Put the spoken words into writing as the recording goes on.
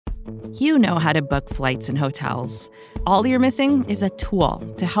You know how to book flights and hotels. All you're missing is a tool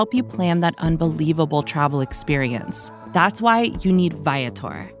to help you plan that unbelievable travel experience. That's why you need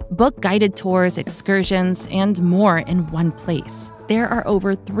Viator. Book guided tours, excursions, and more in one place. There are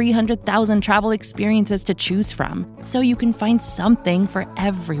over 300,000 travel experiences to choose from, so you can find something for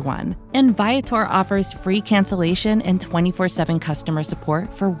everyone. And Viator offers free cancellation and 24/7 customer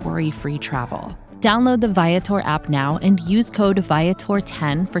support for worry-free travel. Download the Viator app now and use code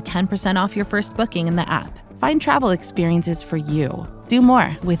Viator10 for 10% off your first booking in the app. Find travel experiences for you. Do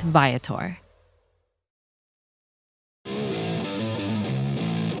more with Viator.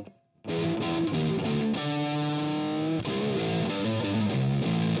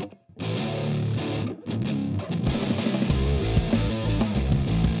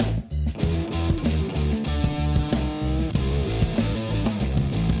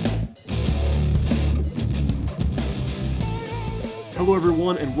 Hello,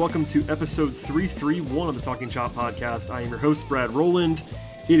 everyone, and welcome to episode 331 of the Talking Chop podcast. I am your host, Brad Rowland.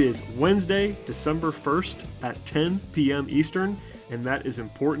 It is Wednesday, December 1st at 10 p.m. Eastern, and that is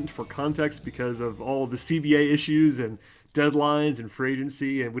important for context because of all of the CBA issues and deadlines and free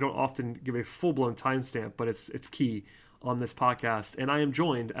agency, and we don't often give a full-blown timestamp, but it's key on this podcast. And I am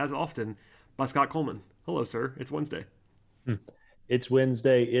joined, as often, by Scott Coleman. Hello, sir. It's Wednesday. It's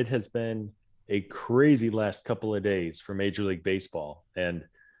Wednesday. It has been a crazy last couple of days for Major League Baseball, and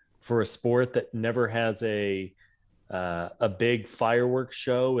for a sport that never has a big fireworks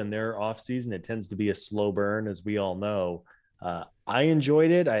show in their off season, it tends to be a slow burn, as we all know. I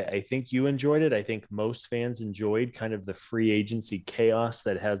enjoyed it. I think you enjoyed it. I think most fans enjoyed kind of the free agency chaos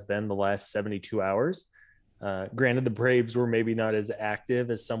that has been the last 72 hours. Granted, the Braves were maybe not as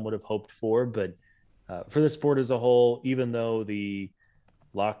active as some would have hoped for, but for the sport as a whole, even though the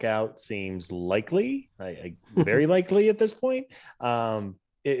lockout seems likely, very likely at this point.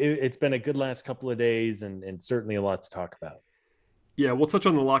 It's been a good last couple of days and certainly a lot to talk about. Yeah, we'll touch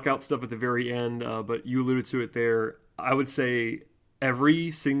on the lockout stuff at the very end, but you alluded to it there. I would say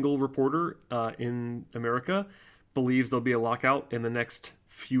every single reporter in America believes there'll be a lockout in the next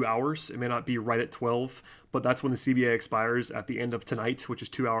few hours. It may not be right at 12, but that's when the CBA expires at the end of tonight, which is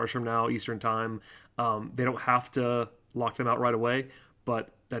 2 hours from now, Eastern time. They don't have to lock them out right away,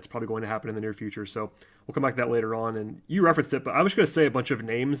 but that's probably going to happen in the near future. So we'll come back to that later on. And you referenced it, but I was going to say a bunch of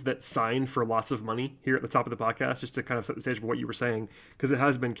names that signed for lots of money here at the top of the podcast, just to kind of set the stage for what you were saying, because it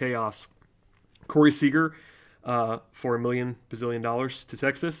has been chaos. Corey Seager for $1 million bazillion to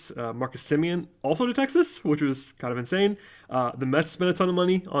Texas. Marcus Semien also to Texas, which was kind of insane. The Mets spent a ton of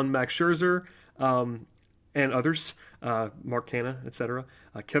money on Max Scherzer and others, Mark Canha, etc.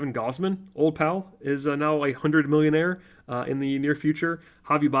 Kevin Gausman, old pal, is now a $100 millionaire in the near future.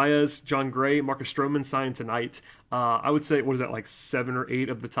 Javi Baez, John Gray, Marcus Stroman signed tonight. I would say, what is that, like 7 or 8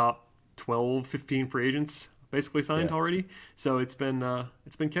 of the top 12, 15 free agents basically signed already. So it's been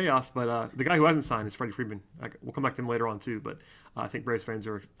chaos. But the guy who hasn't signed is Freddie Freeman. We'll come back to him later on too. But I think Braves fans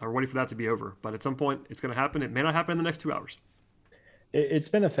are ready for that to be over. But at some point, it's going to happen. It may not happen in the next 2 hours. It's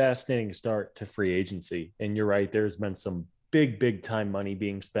been a fascinating start to free agency, and you're right. There's been some big time money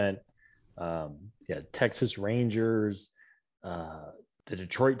being spent. Texas Rangers, the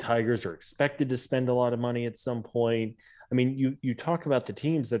Detroit Tigers are expected to spend a lot of money at some point. I mean, you talk about the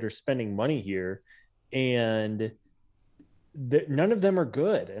teams that are spending money here, and none of them are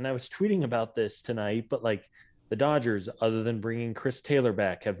good. And I was tweeting about this tonight, but like the Dodgers, other than bringing Chris Taylor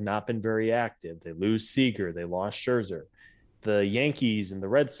back, have not been very active. They lose Seager, they lost Scherzer. The Yankees and the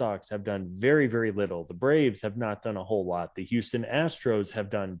Red Sox have done very, very little. The Braves have not done a whole lot. The Houston Astros have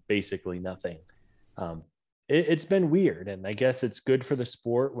done basically nothing. It's been weird, and I guess it's good for the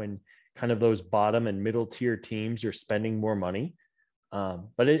sport when kind of those bottom and middle tier teams are spending more money.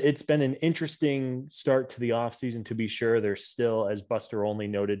 But it's been an interesting start to the offseason, to be sure. There's still, as Buster Olney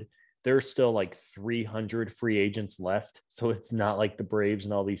noted, there's still like 300 free agents left. So it's not like the Braves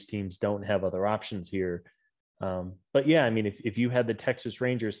and all these teams don't have other options here. But yeah, I mean, if you had the Texas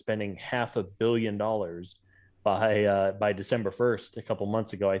Rangers spending $500 million by December 1st, a couple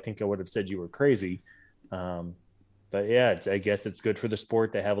months ago, I think I would have said you were crazy. But yeah, I guess it's good for the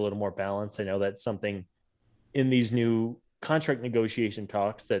sport to have a little more balance. I know that's something in these new contract negotiation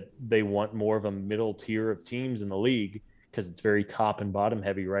talks that they want more of a middle tier of teams in the league because it's very top and bottom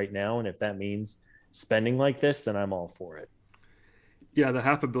heavy right now. And if that means spending like this, then I'm all for it. Yeah, the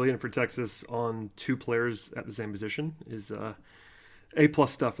 $500 million for Texas on 2 players at the same position is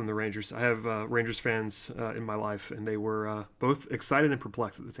A-plus stuff from the Rangers. I have Rangers fans in my life, and they were both excited and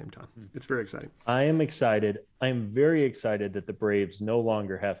perplexed at the same time. It's very exciting. I am excited. I am very excited that the Braves no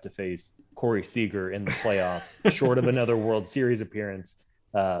longer have to face Corey Seager in the playoffs, short of another World Series appearance.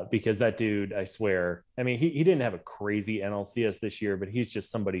 because that dude, I swear, I mean, he didn't have a crazy NLCS this year, but he's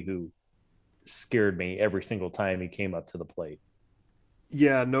just somebody who scared me every single time he came up to the plate.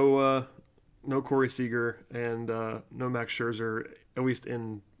 Yeah, no Corey Seager and no Max Scherzer, at least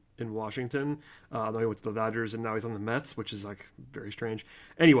in Washington. Then he went to the Dodgers, and now he's on the Mets, which is like very strange.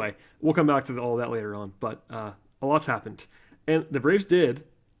 Anyway, we'll come back to all that later on. But a lot's happened, and the Braves did,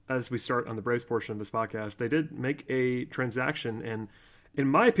 as we start on the Braves portion of this podcast, they did make a transaction, and in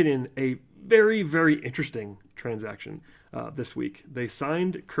my opinion, a very very interesting transaction this week. They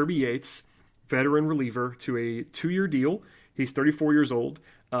signed Kirby Yates, veteran reliever, to a 2-year deal. He's 34 years old.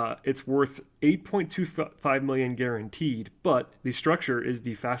 It's worth 8.25 million guaranteed, but the structure is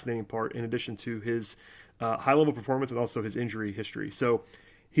the fascinating part. In addition to his high level performance and also his injury history, so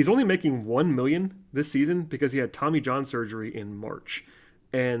he's only making 1 million this season because he had Tommy John surgery in March,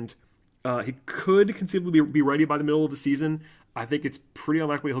 and he could conceivably be ready by the middle of the season. I think it's pretty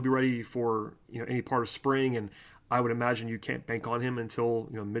unlikely he'll be ready for any part of spring, and I would imagine you can't bank on him until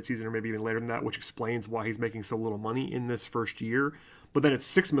midseason or maybe even later than that, which explains why he's making so little money in this first year. But then it's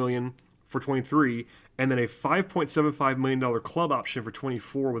 6 million for 23, and then a $5.75 million club option for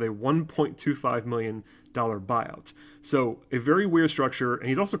 24 with a $1.25 million buyout. So a very weird structure, and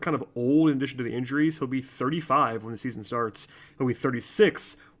he's also kind of old in addition to the injuries. He'll be 35 when the season starts. He'll be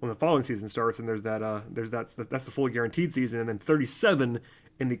 36 when the following season starts, and that's the fully guaranteed season, and then 37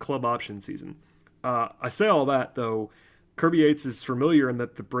 in the club option season. I say all that, though. Kirby Yates is familiar in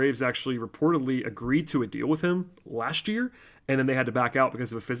that the Braves actually reportedly agreed to a deal with him last year, and then they had to back out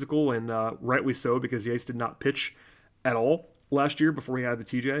because of a physical, and rightly so, because Yates did not pitch at all last year before he had the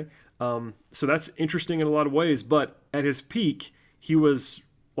TJ. So that's interesting in a lot of ways, but at his peak, he was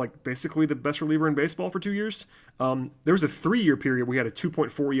like basically the best reliever in baseball for 2 years. There was a 3-year period where he had a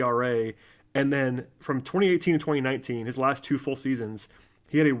 2.4 ERA, and then from 2018 to 2019, his last 2 full seasons,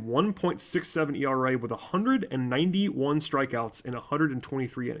 he had a 1.67 ERA with 191 strikeouts in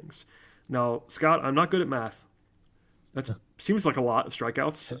 123 innings. Now, Scott, I'm not good at math. That seems like a lot of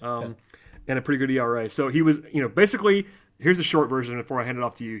strikeouts and a pretty good ERA. So he was, basically, here's a short version before I hand it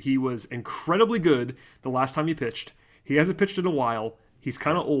off to you. He was incredibly good the last time he pitched. He hasn't pitched in a while. He's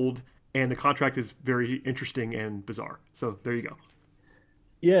kind of old, and the contract is very interesting and bizarre. So there you go.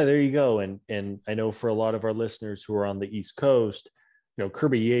 Yeah, there you go. And I know for a lot of our listeners who are on the East Coast,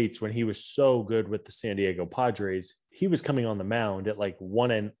 Kirby Yates, when he was so good with the San Diego Padres, he was coming on the mound at like 1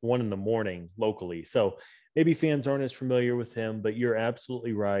 in the morning locally. So maybe fans aren't as familiar with him, but you're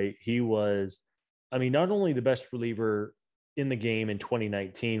absolutely right. He was, not only the best reliever in the game in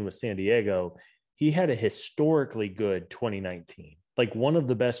 2019 with San Diego, he had a historically good 2019, like one of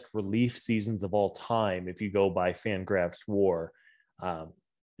the best relief seasons of all time, if you go by Fangraphs WAR.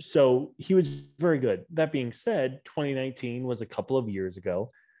 So he was very good. That being said, 2019 was a couple of years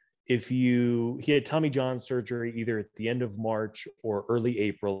ago. He had Tommy John surgery either at the end of March or early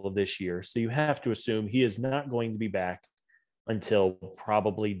April of this year. So you have to assume he is not going to be back until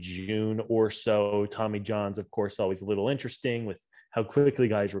probably June or so. Tommy John's, of course, always a little interesting with how quickly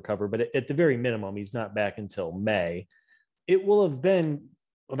guys recover, but at the very minimum, he's not back until May. It will have been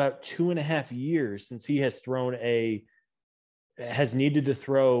about 2.5 years since he has needed to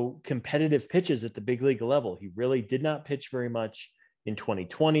throw competitive pitches at the big league level. He really did not pitch very much in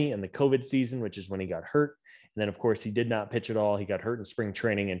 2020 and the COVID season, which is when he got hurt. And then, of course, he did not pitch at all. He got hurt in spring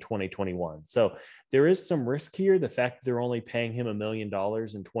training in 2021. So there is some risk here. The fact that they're only paying him $1 million in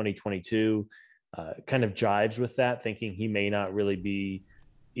 2022 kind of jives with that, thinking he may not really be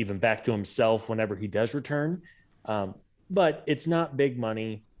even back to himself whenever he does return. But it's not big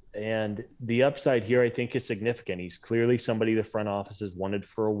money. And the upside here, I think, is significant. He's clearly somebody the front office has wanted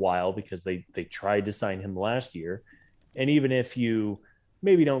for a while because they tried to sign him last year. And even if you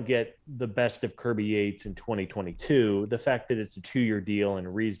maybe don't get the best of Kirby Yates in 2022, the fact that it's a 2-year deal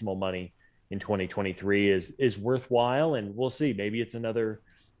and reasonable money in 2023 is worthwhile. And we'll see. Maybe it's another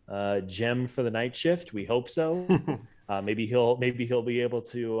gem for the night shift. We hope so. Maybe he'll be able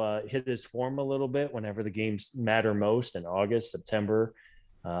to hit his form a little bit whenever the games matter most in August, September,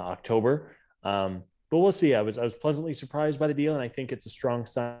 October. But we'll see. I was pleasantly surprised by the deal, and I think it's a strong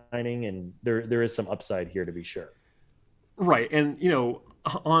signing, and there is some upside here to be sure. Right. And,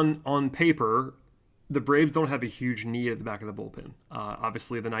 on paper, the Braves don't have a huge need at the back of the bullpen.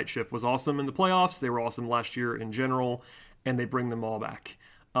 Obviously, the night shift was awesome in the playoffs. They were awesome last year in general, and they bring them all back.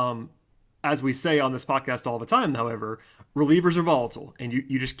 As we say on this podcast all the time, however, relievers are volatile, and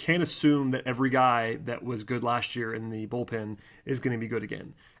you just can't assume that every guy that was good last year in the bullpen is going to be good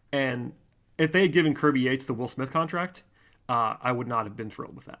again. And if they had given Kirby Yates the Will Smith contract, I would not have been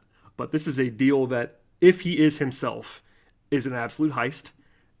thrilled with that. But this is a deal that, if he is himself, is an absolute heist.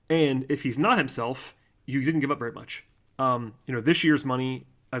 And if he's not himself, you didn't give up very much. This year's money,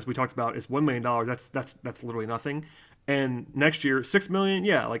 as we talked about, is $1 million. That's literally nothing. And next year, $6 million.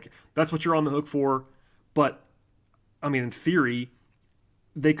 Yeah, like that's what you're on the hook for. But I mean, in theory,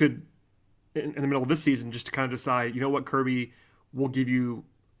 they could in the middle of this season just to kind of decide, you know what, Kirby, we'll give you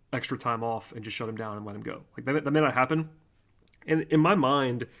extra time off and just shut him down and let him go. Like that may not happen. And in my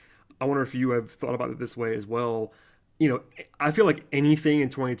mind, I wonder if you have thought about it this way as well. I feel like anything in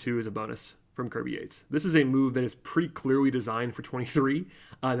 22 is a bonus from Kirby Yates. This is a move that is pretty clearly designed for 23.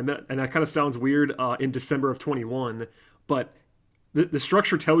 And that kind of sounds weird in December of 21, but the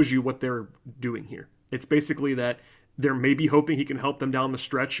structure tells you what they're doing here. It's basically that they're maybe hoping he can help them down the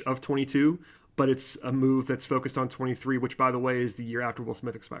stretch of 22, but it's a move that's focused on 23, which, by the way, is the year after Will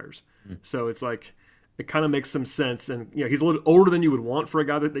Smith expires. So it's like, it kind of makes some sense. And he's a little older than you would want for a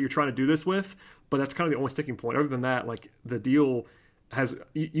guy that you're trying to do this with, but that's kind of the only sticking point. Other than that, like the deal has,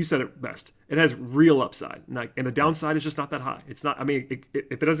 you said it best, it has real upside. And the downside is just not that high. It's not, I mean,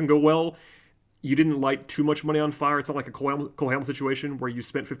 if it doesn't go well, you didn't light too much money on fire. It's not like a Cole Hamilton situation where you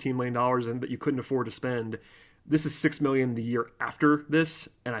spent $15 million and that you couldn't afford to spend. This is $6 million the year after this,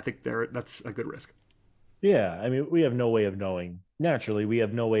 and I think that's a good risk. Yeah, I mean, we have no way of knowing. Naturally, we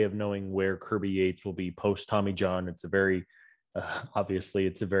have no way of knowing where Kirby Yates will be post Tommy John. It's a very, obviously,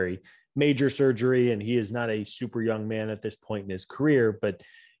 it's a very major surgery, and he is not a super young man at this point in his career. But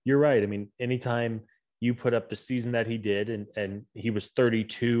you're right. I mean, anytime you put up the season that he did, and he was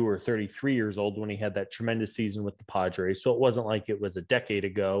 32 or 33 years old when he had that tremendous season with the Padres. So it wasn't like it was a decade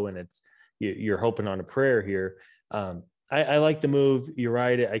ago, and you're hoping on a prayer here. I like the move. You're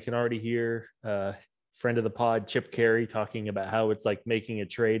right. I can already hear friend of the pod, Chip Carey, talking about how it's like making a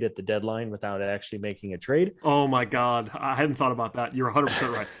trade at the deadline without actually making a trade. Oh my God. I hadn't thought about that. You're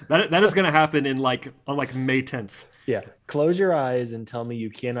 100% right. That is going to happen on May 10th. Yeah. Close your eyes and tell me you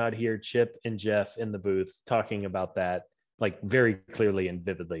cannot hear Chip and Jeff in the booth talking about that like very clearly and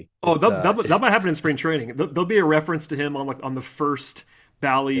vividly. Oh, that might happen in spring training. There'll be a reference to him on the first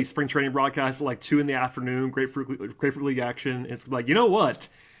Bally spring training broadcast at 2 p.m, Grapefruit League action. It's like, you know what?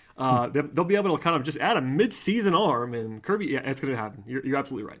 They'll be able to kind of just add a mid-season arm, and Kirby, yeah, it's going to happen. You're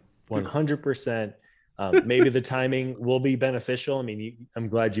absolutely right. 100%. Maybe the timing will be beneficial. I mean, I'm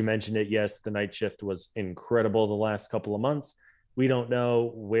glad you mentioned it. Yes, the night shift was incredible the last couple of months. We don't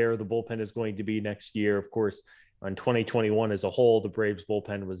know where the bullpen is going to be next year. Of course, on 2021 as a whole, the Braves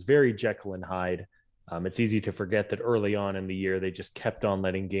bullpen was very Jekyll and Hyde. It's easy to forget that early on in the year, they just kept on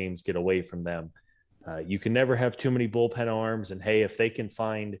letting games get away from them. You can never have too many bullpen arms. And hey, if they can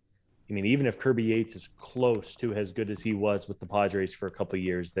find, I mean, even if Kirby Yates is close to as good as he was with the Padres for a couple of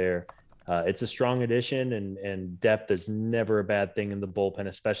years there, it's a strong addition, and depth is never a bad thing in the bullpen,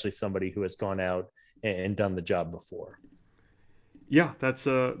 especially somebody who has gone out and done the job before. Yeah, that's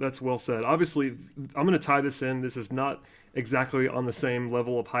well said. Obviously, I'm going to tie this in. This is not exactly on the same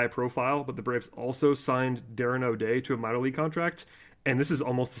level of high profile, but the Braves also signed Darren O'Day to a minor league contract. And this is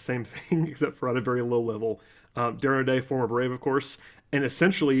almost the same thing, except for at a very low level. Darren O'Day, former Brave, of course. And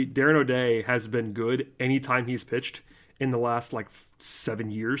essentially, Darren O'Day has been good anytime he's pitched in the last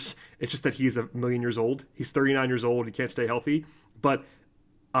 7 years. It's just that he's a million years old. He's 39 years old. He can't stay healthy. But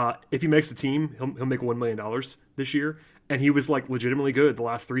if he makes the team, he'll make $1 million this year. And he was legitimately good the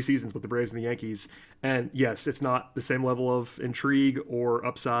last 3 seasons with the Braves and the Yankees. And yes, it's not the same level of intrigue or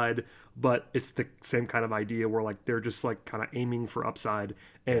upside, but it's the same kind of idea where they're just kind of aiming for upside.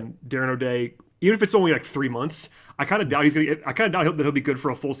 And Darren O'Day, even if it's only 3 months, I kind of doubt that he'll be good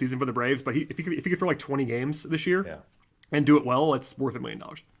for a full season for the Braves. But if he could throw 20 games this year and do it well, it's worth $1 million.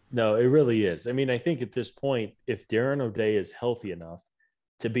 No, it really is. I mean, I think at this point, if Darren O'Day is healthy enough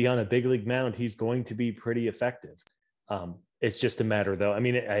to be on a big league mound, he's going to be pretty effective. It's just a matter, though. I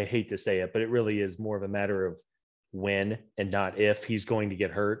mean, I hate to say it, but it really is more of a matter of when and not if he's going to get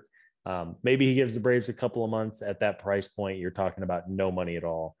hurt. Maybe he gives the Braves a couple of months at that price point. You're talking about no money at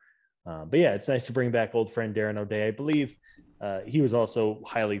all. But yeah, it's nice to bring back old friend Darren O'Day. I believe he was also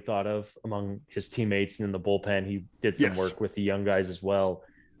highly thought of among his teammates and in the bullpen. He did some work with the young guys as well.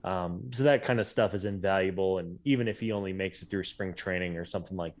 So that kind of stuff is invaluable. And even if he only makes it through spring training or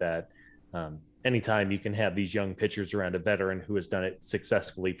something like that, anytime you can have these young pitchers around a veteran who has done it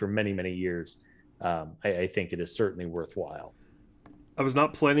successfully for many, many years, I think it is certainly worthwhile. I was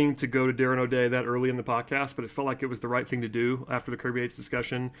not planning to go to Darren O'Day that early in the podcast, but it felt like it was the right thing to do after the Kirby Yates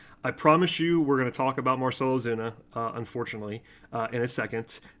discussion. I promise you we're going to talk about Marcell Ozuna, unfortunately, in a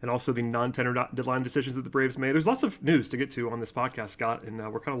second, and also the non-tender deadline decisions that the Braves made. There's lots of news to get to on this podcast, Scott, and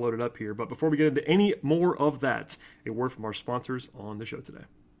we're kind of loaded up here. But before we get into any more of that, a word from our sponsors on the show today.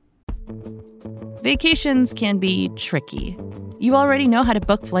 Vacations can be tricky. You already know how to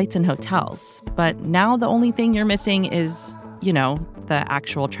book flights and hotels, but now the only thing you're missing is, the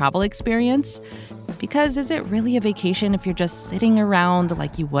actual travel experience. Because is it really a vacation if you're just sitting around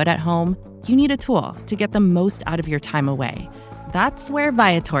like you would at home? You need a tool to get the most out of your time away. That's where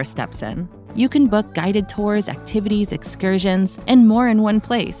Viator steps in. You can book guided tours, activities, excursions, and more in one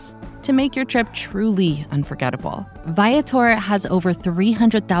place to make your trip truly unforgettable. Viator has over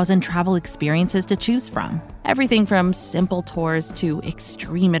 300,000 travel experiences to choose from. Everything from simple tours to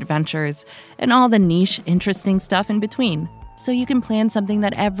extreme adventures and all the niche, interesting stuff in between. So you can plan something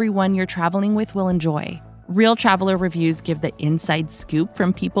that everyone you're traveling with will enjoy. Real traveler reviews give the inside scoop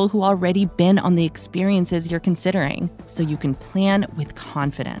from people who already been on the experiences you're considering, so you can plan with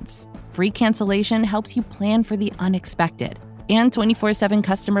confidence. Free cancellation helps you plan for the unexpected. And 24/7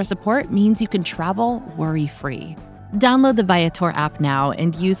 customer support means you can travel worry-free. Download the Viator app now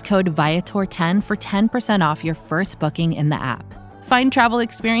and use code Viator10 for 10% off your first booking in the app. Find travel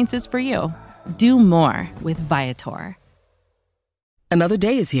experiences for you. Do more with Viator. Another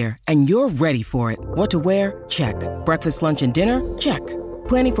day is here, and you're ready for it. What to wear? Check. Breakfast, lunch, and dinner? Check.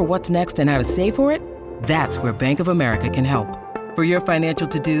 Planning for what's next and how to save for it? That's where Bank of America can help. For your financial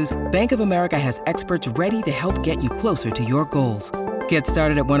to-dos, Bank of America has experts ready to help get you closer to your goals. Get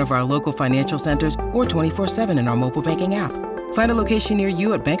started at one of our local financial centers or 24/7 in our mobile banking app. Find a location near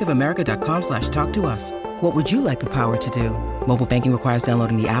you at bankofamerica.com/talktous. What would you like the power to do? Mobile banking requires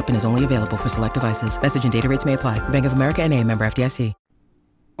downloading the app and is only available for select devices. Message and data rates may apply. Bank of America NA, member FDIC.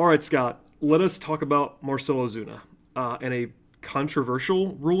 All right, Scott, let us talk about Marcell Ozuna and a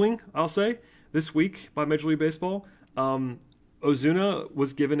controversial ruling, I'll say, this week by Major League Baseball. Ozuna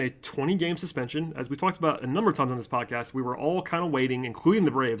was given a 20-game suspension. As we talked about a number of times on this podcast, we were all kind of waiting, including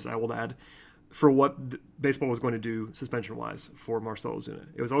the Braves, I will add, for what baseball was going to do suspension-wise for Marcell Ozuna.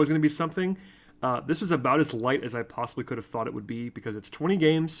 It was always going to be something. This was about as light as I possibly could have thought it would be because it's 20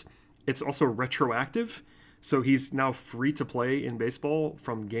 games. It's also retroactive. So he's now free to play in baseball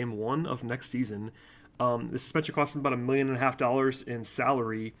from game 1 of next season. The suspension cost him about $1.5 million in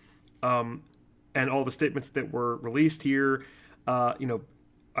salary. And all the statements that were released here, I'm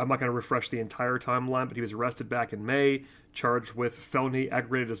not going to refresh the entire timeline, but he was arrested back in May, charged with felony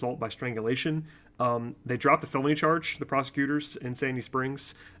aggravated assault by strangulation. They dropped the felony charge, the prosecutors in Sandy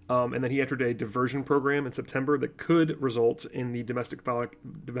Springs, and then he entered a diversion program in September that could result in the domestic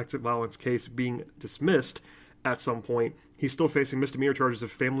violence case being dismissed at some point. He's still facing misdemeanor charges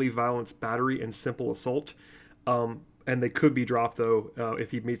of family violence, battery, and simple assault, and they could be dropped, though,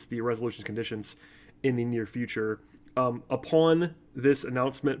 if he meets the resolution conditions in the near future. Upon this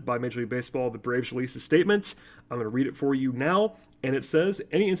announcement by Major League Baseball, the Braves released a statement. I'm going to read it for you now. And it says,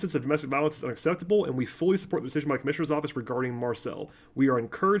 any instance of domestic violence is unacceptable, and we fully support the decision by the Commissioner's Office regarding Marcell. We are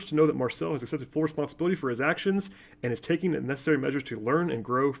encouraged to know that Marcell has accepted full responsibility for his actions and is taking the necessary measures to learn and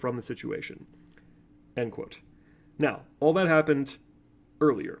grow from the situation. End quote. Now, all that happened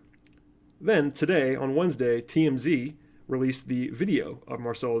earlier. Then, today, on Wednesday, TMZ released the video of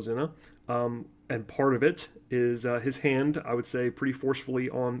Marcell Ozuna, and part of it is his hand, I would say, pretty forcefully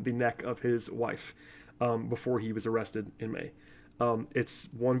on the neck of his wife before he was arrested in May. It's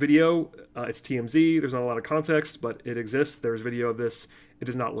one video. It's TMZ. There's not a lot of context, but it exists. There's video of this. It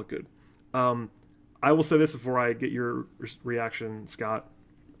does not look good. I will say this before I get your reaction, Scott.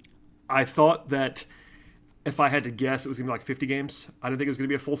 I thought that if I had to guess, it was going to be like 50 games. I didn't think it was going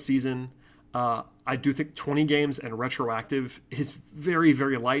to be a full season. I do think 20 games and retroactive is very,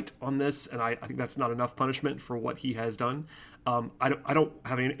 very light on this, and I think that's not enough punishment for what he has done. I don't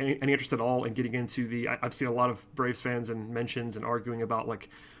have any interest at all in getting into I've seen a lot of Braves fans and mentions and arguing about like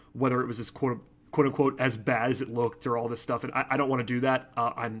whether it was this quote unquote as bad as it looked or all this stuff, and I don't want to do that.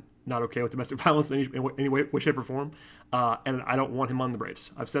 I'm not okay with domestic violence in any way, shape, or form, and I don't want him on the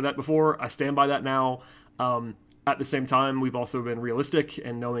Braves. I've said that before. I stand by that now. At the same time, we've also been realistic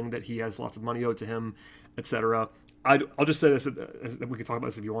and knowing that he has lots of money owed to him, etc. I'll just say this, we can talk about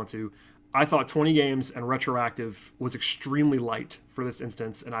this if you want to. I thought 20 games and retroactive was extremely light for this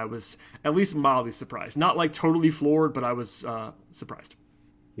instance, and I was at least mildly surprised. Not like totally floored, but I was surprised.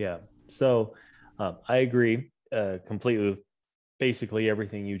 Yeah, so I agree completely with basically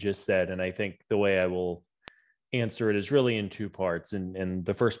everything you just said, and I think the way I will answer it is really in two parts, and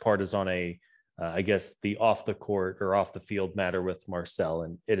the first part is on I guess the off the court or off the field matter with Marcell.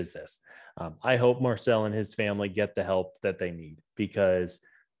 And it is this. I hope Marcell and his family get the help that they need because,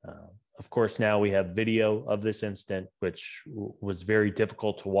 of course, now we have video of this incident, which was very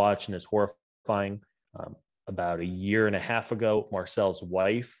difficult to watch and is horrifying. About a year and a half ago, Marcell's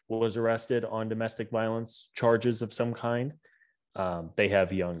wife was arrested on domestic violence charges of some kind. They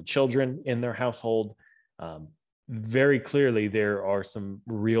have young children in their household. Very clearly, there are some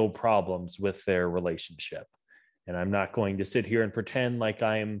real problems with their relationship. And I'm not going to sit here and pretend like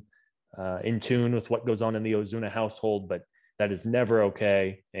I am in tune with what goes on in the Ozuna household, but that is never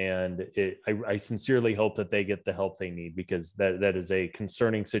okay. And I sincerely hope that they get the help they need, because that is a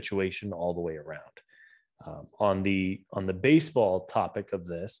concerning situation all the way around. On the baseball topic of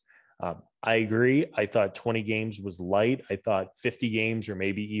this, I agree. I thought 20 games was light. I thought 50 games or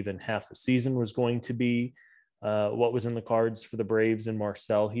maybe even half a season was going to be what was in the cards for the Braves and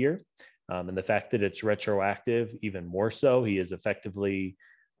Marcell here. And the fact that it's retroactive, even more so. He is effectively,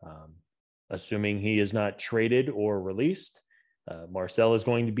 assuming he is not traded or released, Marcell is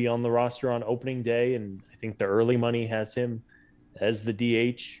going to be on the roster on opening day. And I think the early money has him as the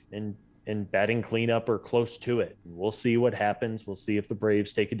DH and batting cleanup or close to it. And we'll see what happens. We'll see if the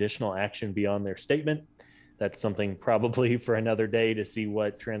Braves take additional action beyond their statement. That's something probably for another day to see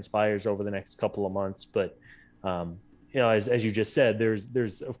what transpires over the next couple of months. But, as you just said,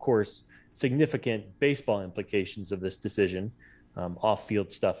 there's of course significant baseball implications of this decision,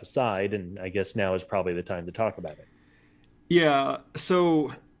 off-field stuff aside. And I guess now is probably the time to talk about it. Yeah.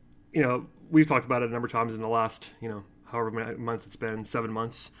 So, we've talked about it a number of times in the last, however many months it's been, 7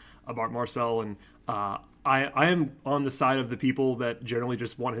 months, about Marcell. And I am on the side of the people that generally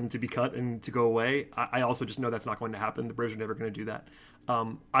just want him to be cut and to go away. I also just know that's not going to happen. The Braves are never going to do that.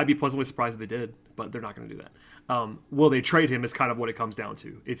 I'd be pleasantly surprised if they did, but they're not going to do that. Will they trade him is kind of what it comes down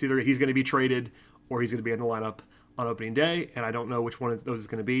to. It's either he's going to be traded or he's going to be in the lineup on opening day, and I don't know which one of those is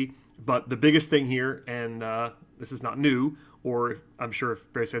going to be. But the biggest thing here, and this is not new, or I'm sure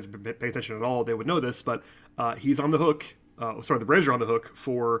if Braves fans pay attention at all, they would know this, but he's on the hook. The Braves are on the hook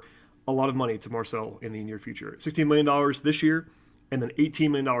for a lot of money to Marcell in the near future. $16 million this year, and then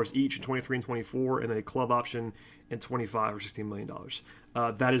 $18 million each in 23 and 24, and then a club option in 25 or $16 million.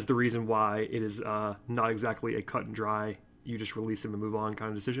 That is the reason why it is not exactly a cut and dry, you just release him and move on kind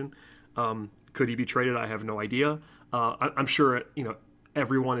of decision. Could he be traded? I have no idea. I'm sure,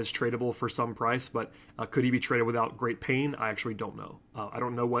 everyone is tradable for some price, but could he be traded without great pain? I actually don't know. I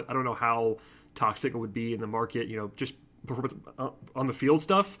don't know how toxic it would be in the market, just on the field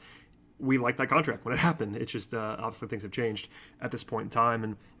stuff. We liked that contract when it happened. It's just obviously things have changed at this point in time.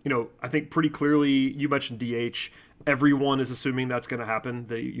 And, I think pretty clearly, you mentioned DH. Everyone is assuming that's going to happen,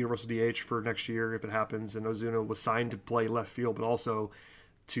 the universal DH for next year if it happens. And Ozuna was signed to play left field, but also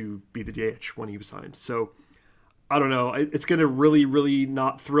to be the DH when he was signed. So I don't know. It's going to really, really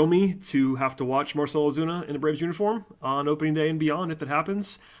not thrill me to have to watch Marcell Ozuna in a Braves uniform on opening day and beyond if it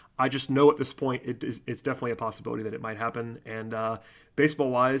happens. I just know at this point it's definitely a possibility that it might happen. And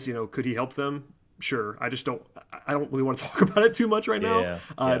baseball-wise, could he help them? Sure. I don't really want to talk about it too much right now.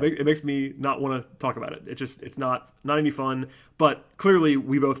 It makes me not want to talk about it. It's not any fun. But clearly,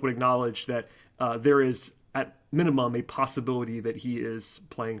 we both would acknowledge that there is, at minimum, a possibility that he is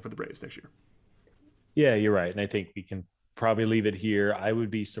playing for the Braves next year. Yeah, you're right. And I think we can probably leave it here. I would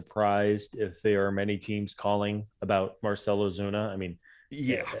be surprised if there are many teams calling about Marcell Ozuna. I mean,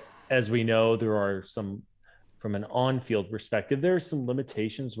 yeah, as we know, there are some, from an on-field perspective, there are some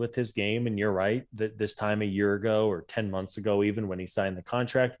limitations with his game. And you're right that this time a year ago or 10 months ago, even when he signed the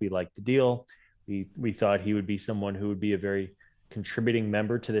contract, we liked the deal. We thought he would be someone who would be a very contributing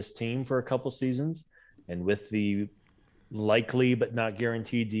member to this team for a couple seasons. And with the likely but not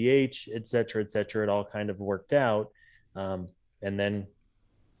guaranteed DH, et cetera, it all kind of worked out. And then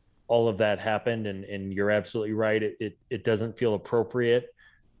all of that happened, and you're absolutely right. It doesn't feel appropriate,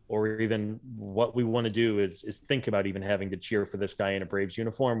 or even what we want to do is think about even having to cheer for this guy in a Braves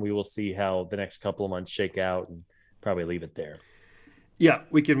uniform. We will see how the next couple of months shake out and probably leave it there. Yeah,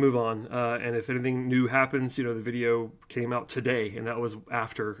 we can move on. And if anything new happens, the video came out today, and that was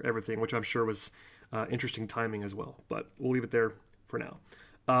after everything, which I'm sure was interesting timing as well. But we'll leave it there for now.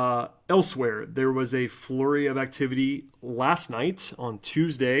 Elsewhere, there was a flurry of activity last night on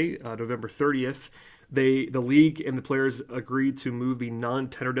Tuesday, November 30th. The league and the players agreed to move the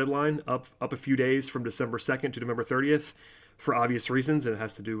non-tender deadline up a few days from December 2nd to November 30th for obvious reasons, and it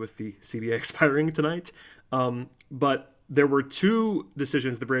has to do with the CBA expiring tonight. But there were two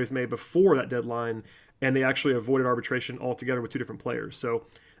decisions the Braves made before that deadline, and they actually avoided arbitration altogether with two different players. So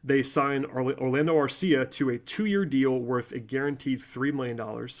they signed Orlando Arcia to a 2-year deal worth a guaranteed $3 million,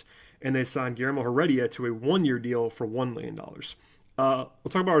 and they signed Guillermo Heredia to a 1-year deal for $1 million. We'll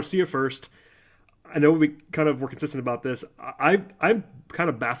talk about Arcia first. I know we kind of were consistent about this. I'm kind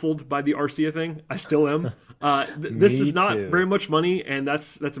of baffled by the Arcia thing. I still am. This is not very much money, and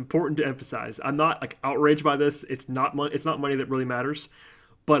that's important to emphasize. I'm not outraged by this. It's not money that really matters.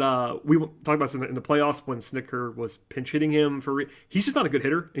 But we talked about this in the playoffs when Snicker was pinch hitting him he's just not a good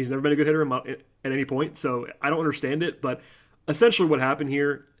hitter. He's never been a good hitter at any point. So I don't understand it. But essentially what happened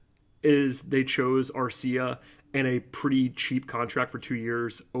here is they chose Arcia and a pretty cheap contract for 2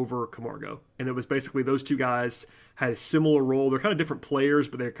 years over Camargo. And it was basically those two guys had a similar role. They're kind of different players,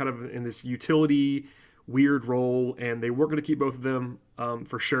 but they're kind of in this utility weird role, and they weren't going to keep both of them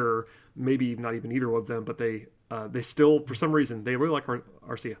for sure. Maybe not even either of them, but they still, for some reason, they really like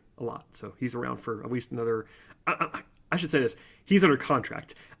Arcia a lot. So he's around for at least another. I should say this: he's under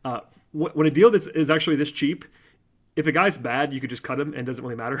contract. When a deal that is actually this cheap, if a guy's bad, you could just cut him and it doesn't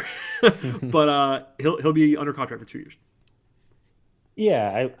really matter. But he'll be under contract for 2 years.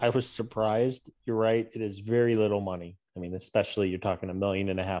 Yeah, I was surprised. You're right. It is very little money. I mean, especially you're talking $1.5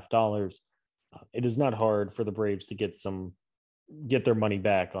 million. It is not hard for the Braves to get their money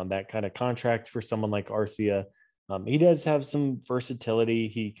back on that kind of contract for someone like Arcia. He does have some versatility.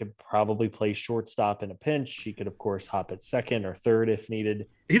 He could probably play shortstop in a pinch. He could, of course, hop at second or third if needed.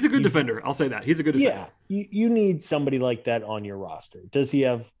 He's a good defender. I'll say that. He's a good defender. Yeah, you need somebody like that on your roster. Does he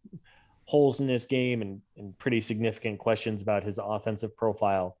have holes in his game and pretty significant questions about his offensive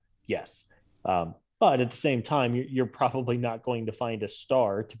profile? Yes. But at the same time, you're probably not going to find a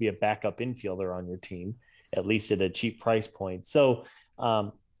star to be a backup infielder on your team, at least at a cheap price point. So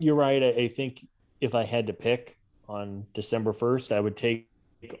you're right. I think if I had to pick on December 1st, I would take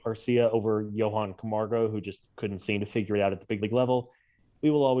Arcia over Johan Camargo, who just couldn't seem to figure it out at the big league level. We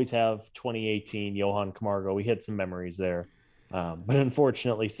will always have 2018 Johan Camargo. We had some memories there. But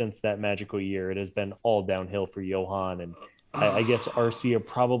unfortunately, since that magical year, it has been all downhill for Johan. And I guess Arcia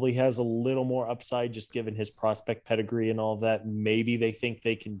probably has a little more upside just given his prospect pedigree and all of that. Maybe they think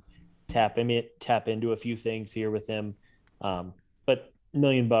they can tap into a few things here with him. But $1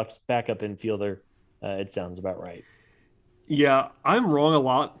 million backup infielder, it sounds about right. Yeah, I'm wrong a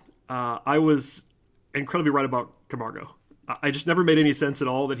lot. I was incredibly right about Camargo. I just never made any sense at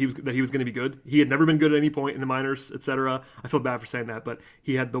all that he was going to be good. He had never been good at any point in the minors, etc. I feel bad for saying that, but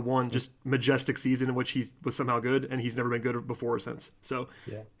he had the one just majestic season in which he was somehow good, and he's never been good before or since. So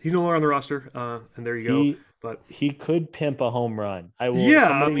he's no longer on the roster, and there you go. But he could pimp a home run. I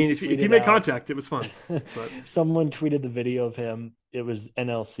mean, if he made contact, it was fun. But someone tweeted the video of him. It was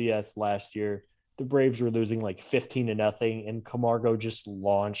NLCS last year. The Braves were losing like 15-0, and Camargo just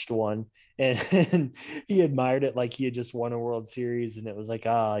launched one, and he admired it like he had just won a World Series, and it was like,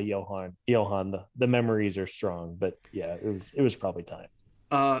 Johan, the memories are strong. But yeah, it was probably time.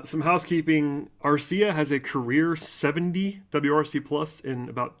 Some housekeeping. Arcia has a career 70 WRC plus in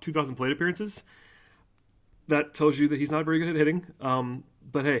about 2,000 plate appearances. That tells you that he's not very good at hitting.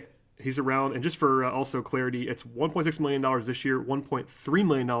 But hey, he's around. And just for also clarity, it's $1.6 million this year, $1.3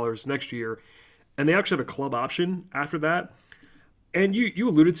 million next year. And they actually have a club option after that. And you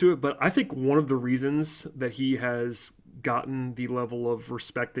alluded to it, but I think one of the reasons that he has gotten the level of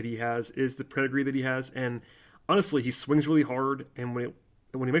respect that he has is the pedigree that he has. And honestly, he swings really hard. And when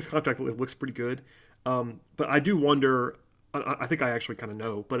he makes contact, it looks pretty good. But I do wonder, I think I actually kind of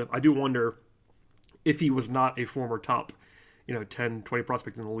know, but I do wonder if he was not a former top, 10, 20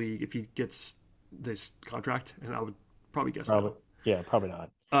 prospect in the league, if he gets this contract. And I would probably guess no. Yeah, probably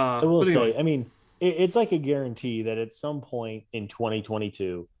not. I will say, I mean, it's like a guarantee that at some point in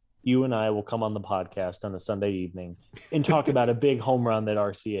 2022, you and I will come on the podcast on a Sunday evening and talk about a big home run that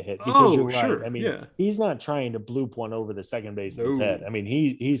Arcia hit. Because you're right. Sure. I mean, he's not trying to bloop one over the second baseman's head. I mean,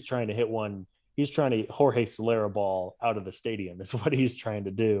 he's trying to hit one. He's trying to Jorge Solera ball out of the stadium is what he's trying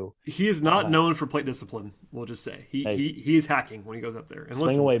to do. He is not known for plate discipline, we'll just say. He is hacking when he goes up there. And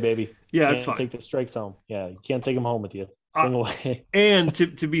swing away, baby. Yeah, that's fine. Take the strikes home. Yeah, you can't take them home with you. Swing away. And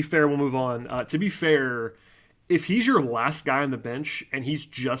to be fair, we'll move on. To be fair, if he's your last guy on the bench and he's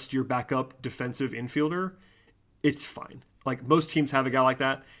just your backup defensive infielder, it's fine. Like most teams have a guy like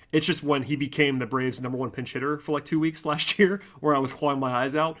that. It's just when he became the Braves' #1 pinch hitter for like 2 weeks last year, where I was clawing my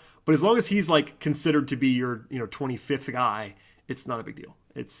eyes out. But as long as he's like considered to be your 25th guy, it's not a big deal.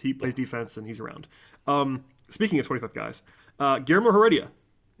 He plays defense and he's around. Speaking of 25th guys, Guillermo Heredia,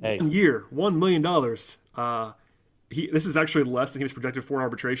 1 year, $1 million. This is actually less than he was projected for in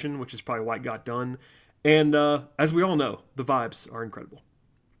arbitration, which is probably why it got done. And as we all know, the vibes are incredible.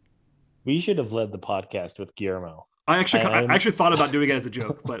 We should have led the podcast with Guillermo. I actually thought about doing it as a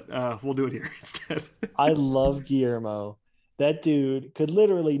joke, but we'll do it here instead. I love Guillermo. That dude could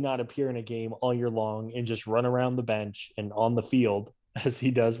literally not appear in a game all year long and just run around the bench and on the field as he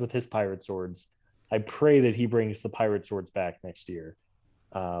does with his Pirate Swords. I pray that he brings the Pirate Swords back next year.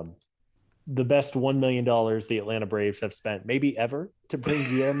 the best $1 million the Atlanta Braves have spent, maybe ever, to bring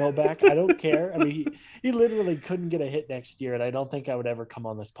Guillermo back. I don't care. I mean, he literally couldn't get a hit next year, and I don't think I would ever come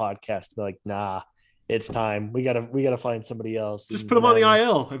on this podcast to be like, nah, it's time. We gotta find somebody else. Just And put him on the then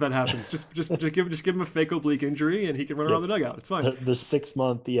IL if that happens. Just give him a fake oblique injury and he can run around the dugout. It's fine. the 6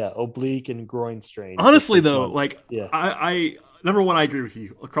 month, oblique and groin strain. Honestly, For 6 though, months. like I number one, I agree with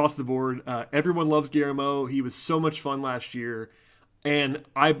you across the board. Everyone loves Guillermo. He was so much fun last year, and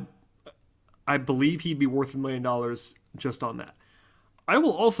I believe he'd be worth $1 million just on that. I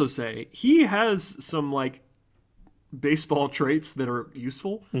will also say he has some like baseball traits that are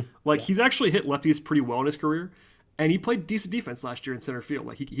useful. Like he's actually hit lefties pretty well in his career, and he played decent defense last year in center field.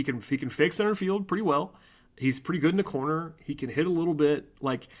 Like he can fake center field pretty well. He's pretty good in the corner. He can hit a little bit.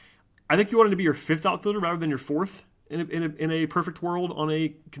 Like I think you want him to be your fifth outfielder rather than your fourth in a perfect world on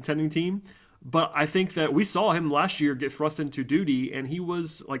a contending team. But I think that we saw him last year get thrust into duty, and he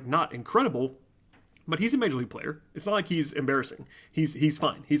was like not incredible, but he's a major league player. It's not like he's embarrassing. He's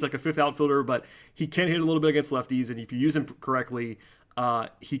fine. He's like a fifth outfielder, but he can hit a little bit against lefties, and if you use him correctly,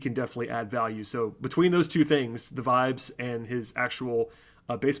 he can definitely add value. So between those two things, the vibes and his actual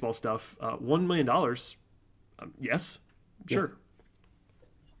baseball stuff, $1 million, yes, sure.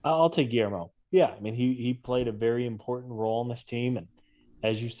 I'll take Guillermo. Yeah, I mean, he played a very important role in this team, and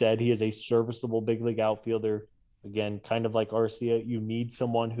as you said, he is a serviceable big league outfielder. Again, kind of like Arcia, you need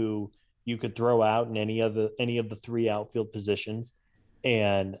someone who you could throw out in any of the three outfield positions.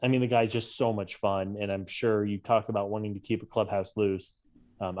 And I mean, the guy's just so much fun, and I'm sure you talk about wanting to keep a clubhouse loose.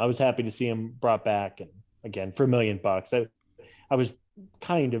 I was happy to see him brought back, and again for $1 million. I was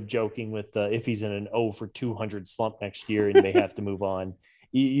kind of joking with if he's in an 0 for 200 slump next year and they have to move on.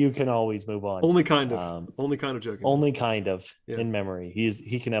 You can always move on. Only kind of joking. Only kind of in memory.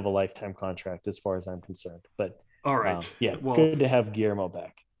 He can have a lifetime contract as far as I'm concerned. But all right, good to have Guillermo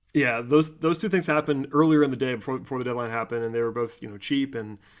back. Yeah, those two things happened earlier in the day before the deadline happened, and they were both cheap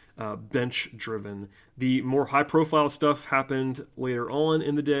and bench driven. The more high profile stuff happened later on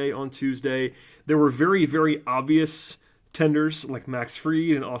in the day on Tuesday. There were very, very obvious tenders like Max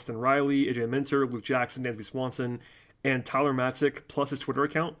Fried and Austin Riley, AJ Minter, Luke Jackson, Dansby Swanson, and Tyler Matzik plus his Twitter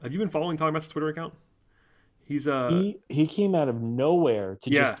account. Have you been following Tyler Matzik's Twitter account? He's he came out of nowhere to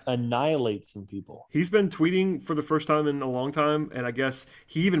just annihilate some people. He's been tweeting for the first time in a long time, and I guess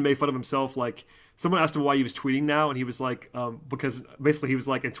he even made fun of himself. Like someone asked him why he was tweeting now, and he was like, because basically he was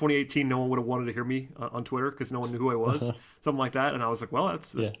like, in 2018, no one would have wanted to hear me on Twitter because no one knew who I was, something like that. And I was like, well,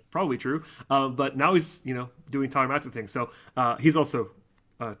 that's probably true. But now he's doing Tyler Matzik things, so he's also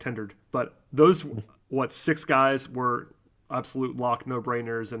tendered. But those 6 guys were absolute lock, no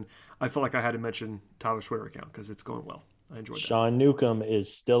brainers, and I felt like I had to mention Tyler's Twitter account because it's going well. I enjoyed that. Sean Newcomb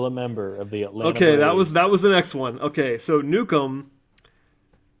is still a member of the Atlanta Okay, Braves. that was the next one. Okay, so Newcomb,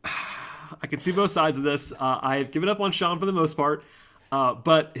 I can see both sides of this. I've given up on Sean for the most part,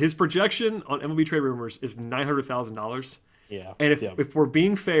 but his projection on MLB Trade Rumors is $900,000. Yeah, and if we're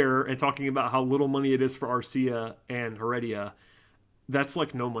being fair and talking about how little money it is for Arcia and Heredia, that's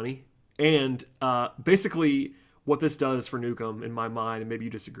like no money. And basically, what this does for Newcomb, in my mind, and maybe you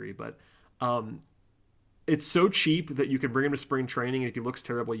disagree, but it's so cheap that you can bring him to spring training, and if he looks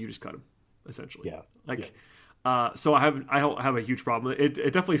terrible, you just cut him, essentially. So I don't have a huge problem. It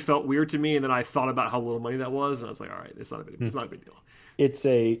definitely felt weird to me, and then I thought about how little money that was, and I was like, all right, it's not a big deal.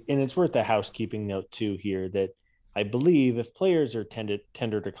 It's worth a housekeeping note too here that I believe if players are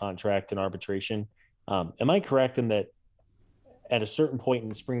tendered a contract in arbitration, am I correct in that at a certain point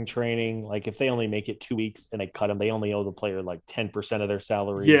in spring training, like if they only make it 2 weeks and they cut them, they only owe the player like 10% of their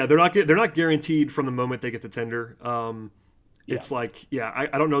salary? Yeah, they're not guaranteed from the moment they get the tender. It's like,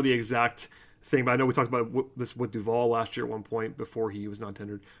 I don't know the exact thing, but I know we talked about this with Duvall last year at one point before he was not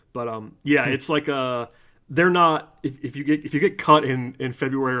tendered. But it's like they're not, if you get cut in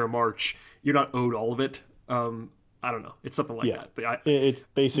February or March, you're not owed all of it. I don't know. It's something like that. But it's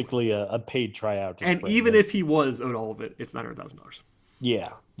basically a paid tryout. And even if he was owed all of it, it's $900,000.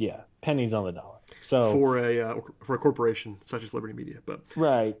 Yeah, pennies on the dollar. So for a corporation such as Liberty Media, but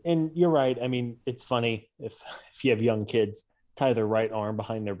right, and you're right. I mean, it's funny if you have young kids, tie their right arm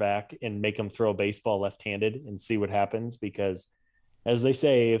behind their back and make them throw a baseball left-handed and see what happens. Because, as they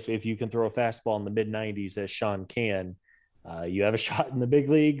say, if you can throw a fastball in the mid-90s as Sean can, you have a shot in the big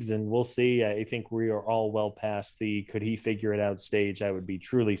leagues, and we'll see. I think we are all well past the could he figure it out stage. I would be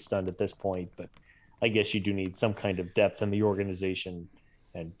truly stunned at this point, but I guess you do need some kind of depth in the organization,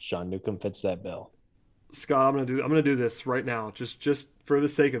 and Sean Newcomb fits that bill. Scott, I'm gonna do this right now, just for the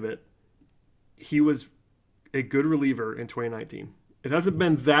sake of it. He was a good reliever in 2019. It hasn't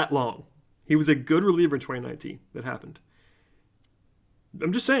been that long. He was a good reliever in 2019. That happened.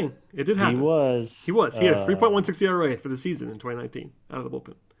 I'm just saying it did happen. He was. He was. He had a 3.16 ERA for the season in 2019 out of the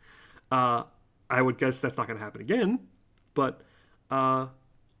bullpen. I would guess that's not going to happen again, but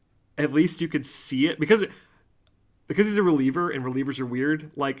at least you could see it because he's a reliever and relievers are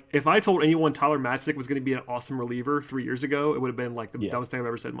weird. Like if I told anyone Tyler Matzik was going to be an awesome reliever 3 years ago, it would have been like the dumbest thing I've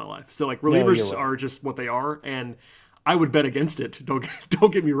ever said in my life. So like relievers are just what they are, and I would bet against it.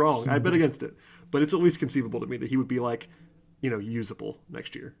 Don't get me wrong. I bet against it, but it's at least conceivable to me that he would be like, usable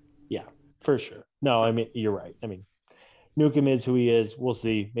next year. Yeah, for sure. No, I mean you're right. I mean Newcomb is who he is. We'll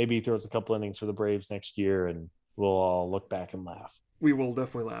see. Maybe he throws a couple innings for the Braves next year, and we'll all look back and laugh. We will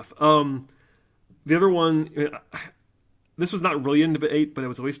definitely laugh. The other one, this was not really in debate, but it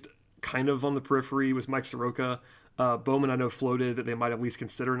was at least kind of on the periphery, was Mike Soroka. Bowman, I know, floated that they might at least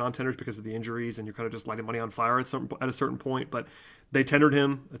consider non-tenders because of the injuries, and you're kind of just lighting money on fire at a certain point. But they tendered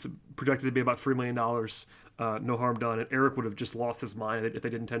him. It's projected to be about $3 million. No harm done. And Eric would have just lost his mind if they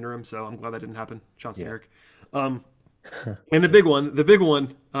didn't tender him. So I'm glad that didn't happen. Shouts to Eric. And the big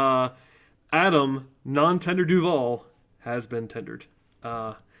one, Adam non-tender Duvall has been tendered.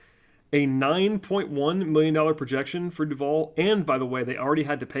 A $9.1 million projection for Duvall, and by the way, they already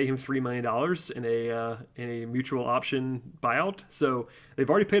had to pay him $3 million in a mutual option buyout, so they've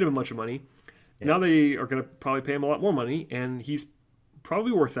already paid him a bunch of money. Yeah. Now they are going to probably pay him a lot more money, and he's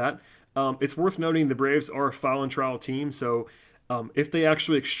probably worth that. It's worth noting the Braves are a foul and trial team, so if they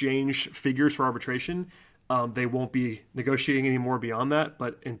actually exchange figures for arbitration, they won't be negotiating anymore beyond that.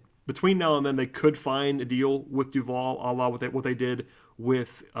 But between now and then, they could find a deal with Duvall, a la what they did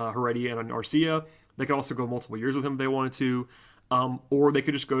with Heredia and Arcia. They could also go multiple years with him if they wanted to, or they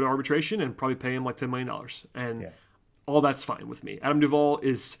could just go to arbitration and probably pay him like $10 million, and all that's fine with me. Adam Duvall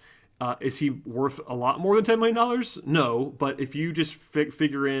is he worth a lot more than $10 million? No, but if you just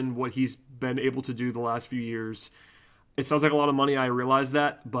figure in what he's been able to do the last few years, it sounds like a lot of money. I realize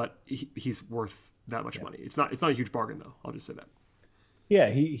that, but he's worth that much money. It's not a huge bargain though. I'll just say that. Yeah,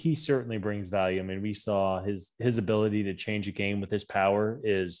 he certainly brings value. I mean, we saw his ability to change a game with his power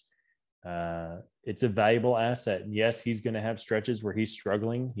is it's a valuable asset. And yes, he's going to have stretches where he's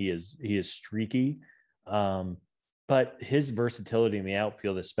struggling. He is streaky. But his versatility in the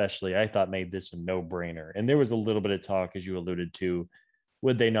outfield, especially, I thought made this a no-brainer. And there was a little bit of talk, as you alluded to,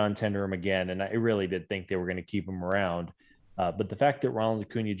 would they non-tender him again? And I really did think they were going to keep him around. But the fact that Ronald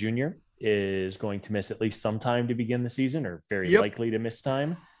Acuna Jr. is going to miss at least some time to begin the season, or very likely to miss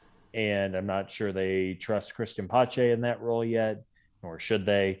time. And I'm not sure they trust Christian Pache in that role yet, nor should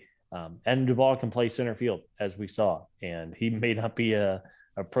they. And Duvall can play center field, as we saw. And he may not be a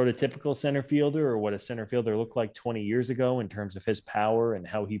prototypical center fielder or what a center fielder looked like 20 years ago in terms of his power and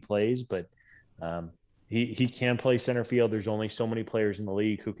how he plays, but he can play center field. There's only so many players in the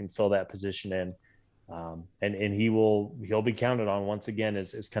league who can fill that position in. And he'll be counted on once again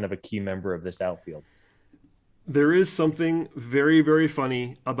as kind of a key member of this outfield. There is something very, very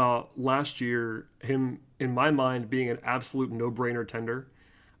funny about last year, him, in my mind, being an absolute no-brainer tender,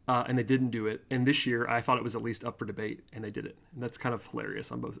 and they didn't do it. And this year, I thought it was at least up for debate, and they did it. And that's kind of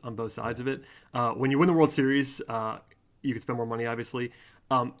hilarious on both sides of it. When you win the World Series, you could spend more money, obviously.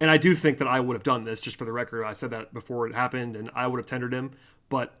 And I do think that I would have done this, just for the record. I said that before it happened, and I would have tendered him,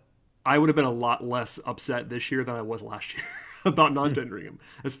 but I would have been a lot less upset this year than I was last year about non-tendering him,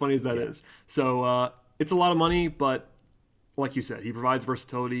 as funny as that is. So it's a lot of money, but like you said, he provides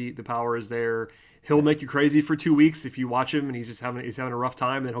versatility. The power is there. He'll make you crazy for 2 weeks if you watch him and he's having a rough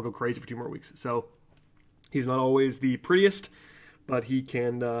time, and then he'll go crazy for 2 more weeks. So he's not always the prettiest, but he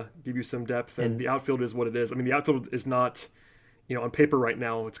can give you some depth, and the outfield is what it is. I mean, the outfield is not, on paper right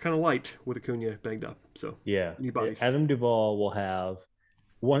now, it's kind of light with Acuna banged up. So Adam Duvall will have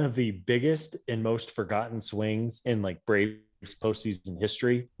one of the biggest and most forgotten swings in like Braves postseason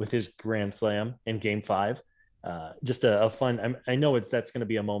history with his grand slam in Game 5. Just a fun. I know that's going to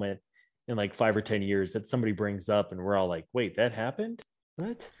be a moment in like 5 or 10 years that somebody brings up, and we're all like, "Wait, that happened?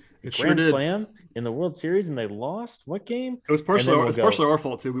 What? It grand sure slam in the World Series, and they lost? What game?" It was partially our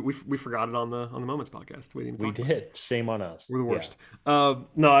fault too. We forgot it on the Moments podcast. We did. Shame on us. We're the worst. Yeah.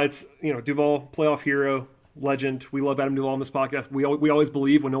 No, it's Duvall, playoff hero. Legend. We love Adam Duvall on this podcast. We always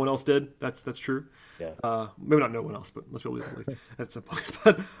believe when no one else did. That's true. Yeah. Maybe not no one else, but most people believe at some point.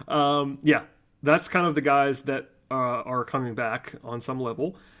 But that's kind of the guys that are coming back on some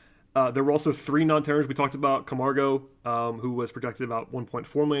level. There were also 3 non-tenders. We talked about Camargo, who was projected about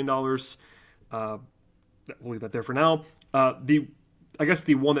 $1.4 million. We'll leave that there for now. I guess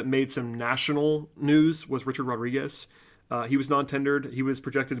the one that made some national news was Richard Rodriguez. He was non-tendered. He was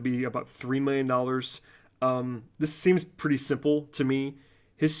projected to be about $3 million. This seems pretty simple to me.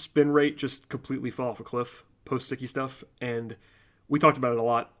 His spin rate just completely fell off a cliff post sticky stuff, and we talked about it a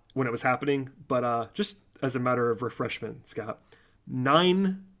lot when it was happening, but just as a matter of refreshment, Scott,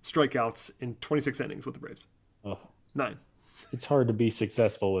 9 strikeouts in 26 innings with the Braves. Oh, 9. it's hard to be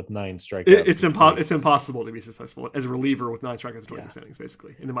successful with 9 strikeouts. It's impossible to be successful as a reliever with 9 strikeouts in 26 innings,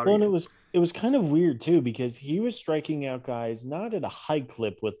 basically, in the modern game. And it was kind of weird too, because he was striking out guys not at a high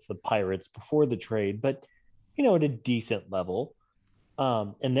clip with the Pirates before the trade, but at a decent level.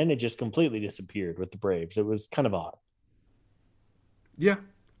 And then it just completely disappeared with the Braves. It was kind of odd. Yeah,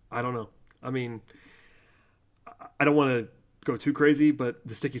 I don't know. I mean, I don't want to go too crazy, but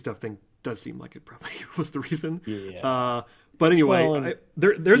the sticky stuff thing does seem like it probably was the reason. Yeah. But anyway,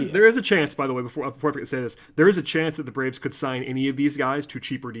 there is a chance, by the way, before I forget to say this, there is a chance that the Braves could sign any of these guys to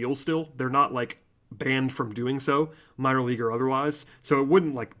cheaper deals still. They're not like banned from doing so, minor league or otherwise. So it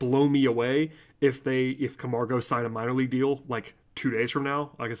wouldn't like blow me away if Camargo signed a minor league deal like 2 days from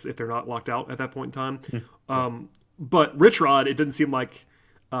now, I guess, if they're not locked out at that point in time. But Rich Rod, it didn't seem like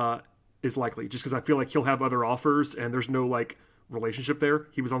is likely, just because I feel like he'll have other offers and there's no like relationship there.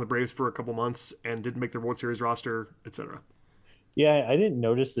 He was on the Braves for a couple months and didn't make the World Series roster, etc. Yeah, I didn't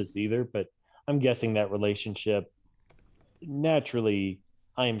notice this either, but I'm guessing that relationship, naturally,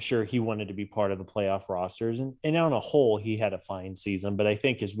 I am sure he wanted to be part of the playoff rosters. And on a whole, he had a fine season. But I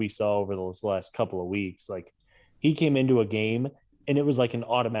think as we saw over those last couple of weeks, like he came into a game and it was like an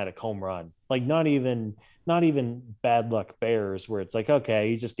automatic home run. Like not even bad luck Bears where it's like, okay,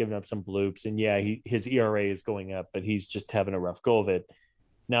 he's just giving up some bloops. And yeah, his ERA is going up, but he's just having a rough go of it.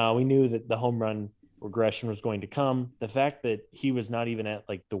 Now we knew that the home run regression was going to come. The fact that he was not even at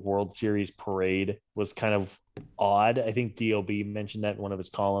like the World Series parade was kind of odd. I think DOB mentioned that in one of his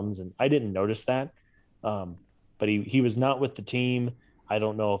columns, and I didn't notice that. But he was not with the team. I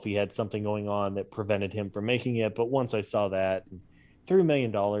don't know if he had something going on that prevented him from making it. But once I saw that, $3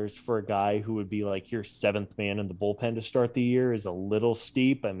 million for a guy who would be like your 7th man in the bullpen to start the year is a little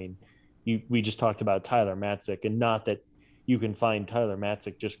steep. I mean, we just talked about Tyler Matzik, and not that you can find Tyler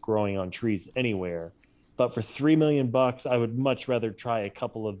Matzik just growing on trees anywhere. But for $3 million, I would much rather try a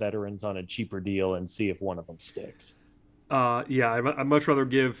couple of veterans on a cheaper deal and see if one of them sticks. Yeah, I'd much rather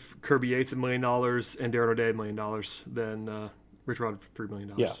give Kirby Yates $1 million and Darren O'Day $1 million than Rich Rod $3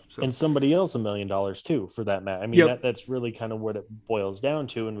 million. Yeah, so. And somebody else $1 million too for that matter. I mean, that's really kind of what it boils down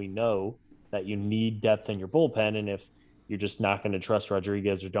to. And we know that you need depth in your bullpen, and if you're just not going to trust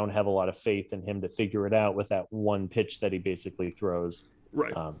Rodriguez or don't have a lot of faith in him to figure it out with that one pitch that he basically throws.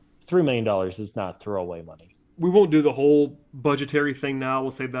 Right. $3 million is not throwaway money. We won't do the whole budgetary thing now.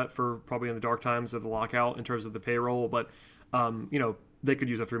 We'll save that for probably in the dark times of the lockout in terms of the payroll. But, they could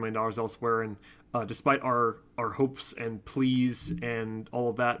use that $3 million elsewhere. And despite our hopes and pleas and all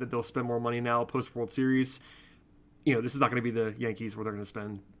of that they'll spend more money now post-World Series, this is not going to be the Yankees where they're going to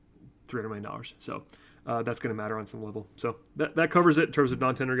spend $300 million. So that's going to matter on some level. So that covers it in terms of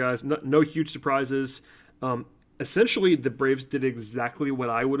non-tender guys. No huge surprises. Essentially, the Braves did exactly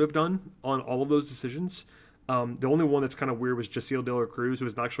what I would have done on all of those decisions. The only one that's kind of weird was Jaciel De La Cruz, who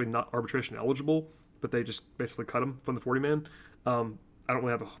was actually not arbitration eligible, but they just basically cut him from the 40-man. I don't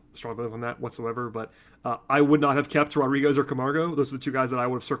really have a strong feeling on that whatsoever, but I would not have kept Rodriguez or Camargo. Those are the two guys that I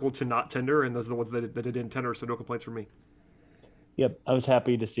would have circled to not tender, and those are the ones that didn't tender, so no complaints from me. Yep, I was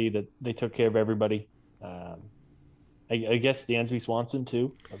happy to see that they took care of everybody. I guess Dansby Swanson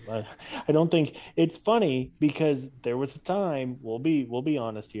too. I don't think it's funny because there was a time, we'll be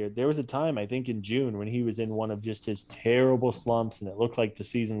honest here. There was a time, I think in June, when he was in one of just his terrible slumps and it looked like the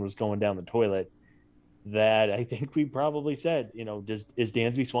season was going down the toilet, that I think we probably said, is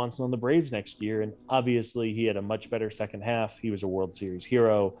Dansby Swanson on the Braves next year? And obviously he had a much better second half. He was a World Series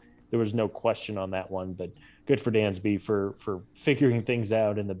hero. There was no question on that one, but good for Dansby for figuring things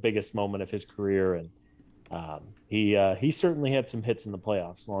out in the biggest moment of his career. And he certainly had some hits in the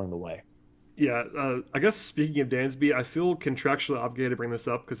playoffs along the way. Yeah, I guess speaking of Dansby, I feel contractually obligated to bring this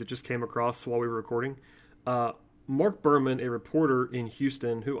up because it just came across while we were recording. Mark Berman, a reporter in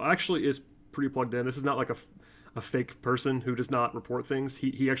Houston, who actually is pretty plugged in. This is not like a fake person who does not report things.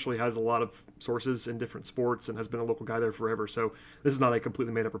 He actually has a lot of sources in different sports and has been a local guy there forever. So this is not a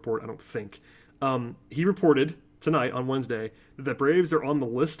completely made up report, I don't think. He reported tonight on Wednesday that the Braves are on the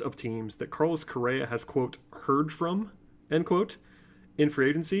list of teams that Carlos Correa has, quote, heard from, end quote, in free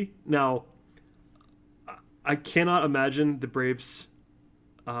agency. Now, I cannot imagine the Braves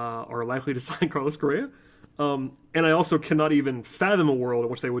are likely to sign Carlos Correa. And I also cannot even fathom a world in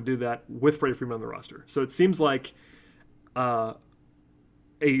which they would do that with Freddie Freeman on the roster. So it seems like a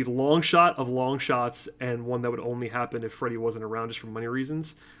long shot of long shots and one that would only happen if Freddie wasn't around just for money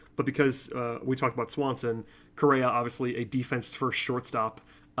reasons. But because we talked about Swanson, Correa, obviously a defense-first shortstop,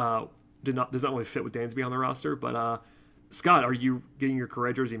 does not really fit with Dansby on the roster. But Scott, are you getting your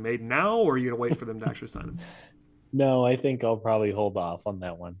Correa jersey made now, or are you going to wait for them to actually sign him? No, I think I'll probably hold off on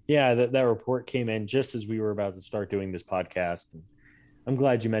that one. Yeah, that report came in just as we were about to start doing this podcast, and I'm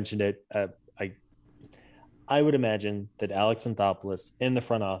glad you mentioned it. I I would imagine that Alex Anthopoulos in the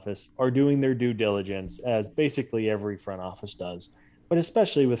front office are doing their due diligence, as basically every front office does, but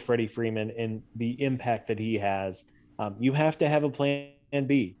especially with Freddie Freeman and the impact that he has. You have to have a plan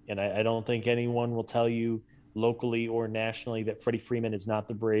B, and I don't think anyone will tell you locally or nationally that Freddie Freeman is not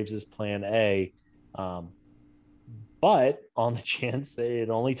the Braves' plan A. Um, but on the chance that it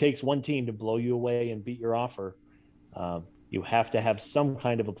only takes one team to blow you away and beat your offer, you have to have some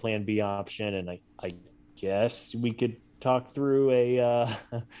kind of a plan B option. And I guess we could talk through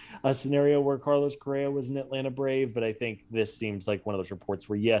a scenario where Carlos Correa was an Atlanta Brave, but I think this seems like one of those reports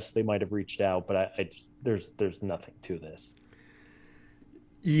where yes, they might have reached out, but there's nothing to this.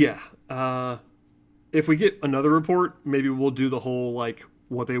 Yeah. If we get another report, maybe we'll do the whole like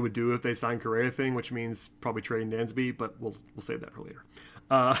what they would do if they sign Correa thing, which means probably trading Dansby, but we'll save that for later.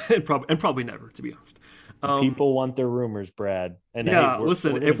 And probably never, to be honest. People want their rumors, Brad. And yeah,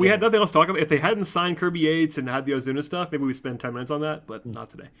 listen, if we had nothing else to talk about, if they hadn't signed Kirby Yates and had the Ozuna stuff, maybe we spend 10 minutes on that, but not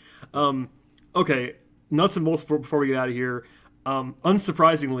today. Okay, nuts and bolts before we get out of here.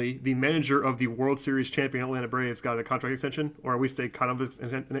 Unsurprisingly, the manager of the World Series champion Atlanta Braves got a contract extension, or at least a kind of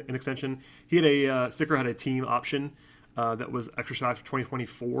an extension. He had Sticker had a team option that was exercised for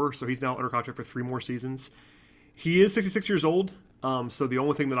 2024, so he's now under contract for 3 more seasons. He is 66 years old, so the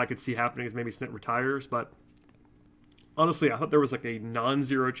only thing that I could see happening is maybe Snit retires, but honestly, I thought there was like a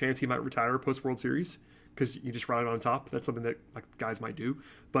non-zero chance he might retire post-World Series because you just ride it on top. That's something that like guys might do,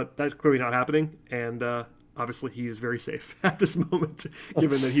 but that's clearly not happening, and obviously he is very safe at this moment,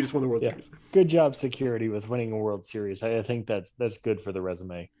 given that he just won the World Series. Good job, security, with winning a World Series. I think that's good for the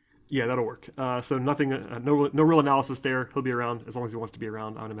resume. Yeah, that'll work. So nothing, no real analysis there. He'll be around as long as he wants to be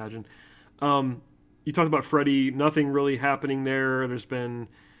around, I would imagine. You talked about Freddie. Nothing really happening there. There's been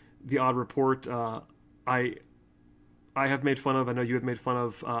the odd report. I have made fun of. I know you have made fun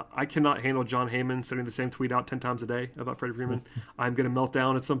of. I cannot handle John Heyman sending the same tweet out 10 times a day about Freddie Freeman. I'm going to melt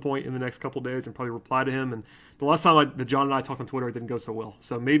down at some point in the next couple of days and probably reply to him. And the last time that John and I talked on Twitter, it didn't go so well.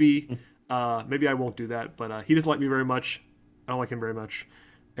 So maybe I won't do that. But he doesn't like me very much. I don't like him very much.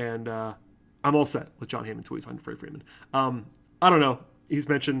 And I'm all set with John Heyman tweets on Freddie Freeman. I don't know. He's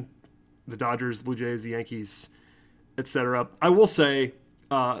mentioned the Dodgers, Blue Jays, the Yankees, etc. I will say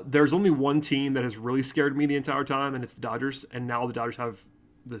there's only one team that has really scared me the entire time, and it's the Dodgers. And now the Dodgers have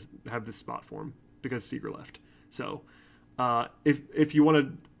this spot for him because Seager left. So if you want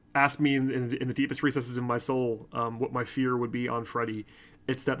to ask me in the deepest recesses of my soul what my fear would be on Freddie,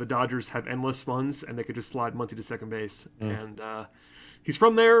 it's that the Dodgers have endless funds and they could just slide Muncy to second base. And he's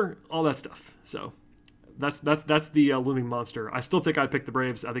from there, all that stuff. So that's the looming monster. I still think I'd pick the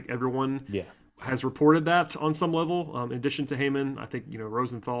Braves. I think everyone has reported that on some level. In addition to Heyman, I think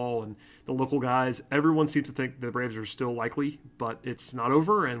Rosenthal and the local guys. Everyone seems to think the Braves are still likely, but it's not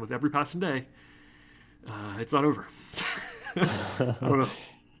over. And with every passing day, it's not over. I don't know.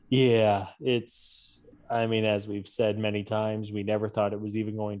 Yeah, it's. I mean, as we've said many times, we never thought it was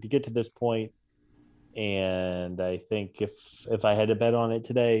even going to get to this point. And I think if I had to bet on it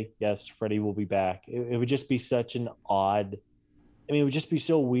today, yes, Freddie will be back. It would just be such an odd. I mean, it would just be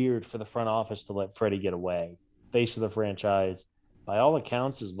so weird for the front office to let Freddie get away. Face of the franchise, by all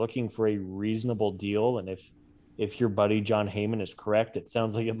accounts, is looking for a reasonable deal. And if your buddy John Heyman is correct, it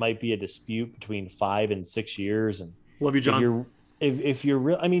sounds like it might be a dispute between 5 and 6 years. And love you, John. If you're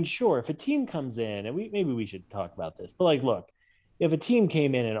real, I mean, sure, if a team comes in, and maybe we should talk about this, but like, look, if a team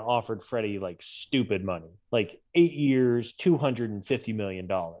came in and offered Freddie like stupid money, like 8 years, $250 million,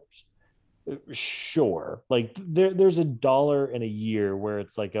 sure. Like there's $1 in a year where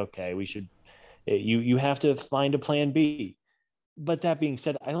it's like, okay, we should, you have to find a plan B. But that being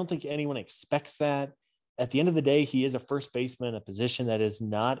said, I don't think anyone expects that. At the end of the day, he is a first baseman, a position that is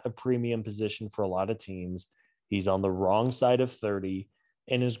not a premium position for a lot of teams. He's on the wrong side of 30.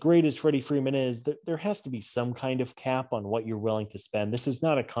 And as great as Freddie Freeman is, there has to be some kind of cap on what you're willing to spend. This is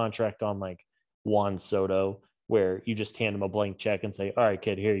not a contract on like Juan Soto, where you just hand him a blank check and say, all right,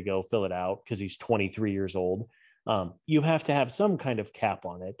 kid, here you go, fill it out, because he's 23 years old. You have to have some kind of cap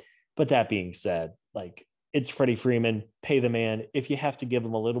on it. But that being said, like, it's Freddie Freeman, pay the man. If you have to give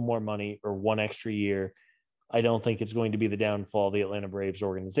him a little more money or one extra year, I don't think it's going to be the downfall of the Atlanta Braves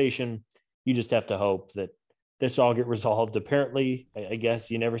organization. You just have to hope that this all get resolved. Apparently, I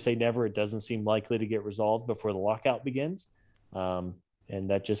guess you never say never. It doesn't seem likely to get resolved before the lockout begins. And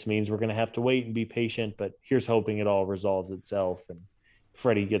that just means we're going to have to wait and be patient. But here's hoping it all resolves itself and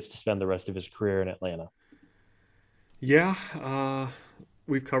Freddie gets to spend the rest of his career in Atlanta. Yeah,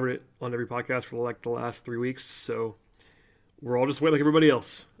 we've covered it on every podcast for like the last 3 weeks, so we're all just waiting like everybody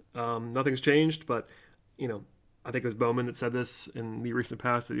else. Nothing's changed, but you know, I think it was Bowman that said this in the recent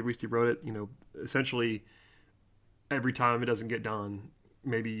past that he recently wrote it. Essentially every time it doesn't get done,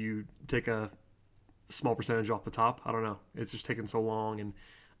 maybe you take a small percentage off the top. I don't know. It's just taking so long, and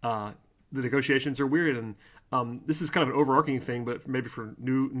the negotiations are weird. And this is kind of an overarching thing, but maybe for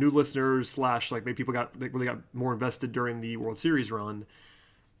new listeners slash like maybe people really got more invested during the World Series run.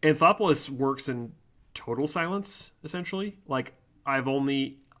 Anthopoulos works in total silence, essentially. Like I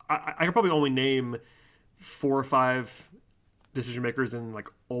could probably only name 4 or 5 decision makers in like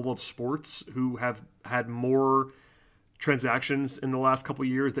all of sports who have had more transactions in the last couple of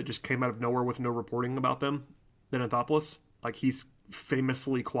years that just came out of nowhere with no reporting about them than Anthopoulos. Like he's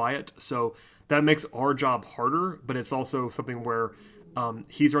famously quiet, so that makes our job harder. But it's also something where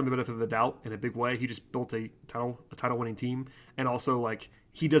he's earned the benefit of the doubt in a big way. He just built a title winning team, and also like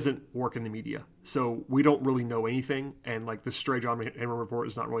he doesn't work in the media, so we don't really know anything. And like the stray John Heyman report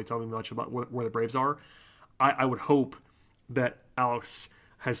is not really telling me much about where the Braves are. I would hope that Alex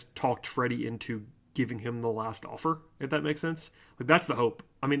has talked Freddie into giving him the last offer, if that makes sense. Like that's the hope.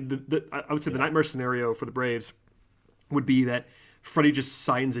 I mean, I would say the nightmare scenario for the Braves would be that Freddie just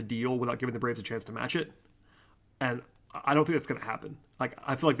signs a deal without giving the Braves a chance to match it, and I don't think that's going to happen. Like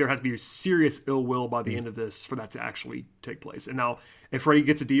I feel like there has to be serious ill will by the end of this for that to actually take place. And now, if Freddie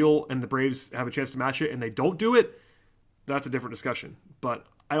gets a deal and the Braves have a chance to match it and they don't do it, that's a different discussion. But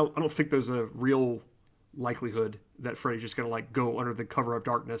I don't think there's a real likelihood that Freddie's just going to like go under the cover of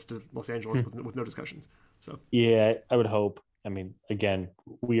darkness to Los Angeles with no discussions. So Yeah, I would hope. I mean, again,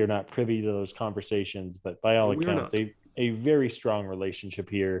 we are not privy to those conversations, but by all we are accounts, not. a very strong relationship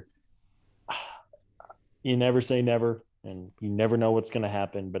here. You never say never, and you never know what's going to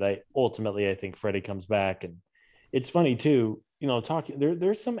happen. But I think Freddie comes back, and it's funny too. Talking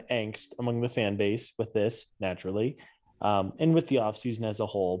there's some angst among the fan base with this naturally, and with the offseason as a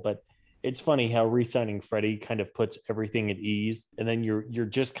whole. But it's funny how re-signing Freddie kind of puts everything at ease, and then you're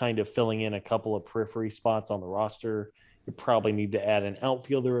just kind of filling in a couple of periphery spots on the roster. You probably need to add an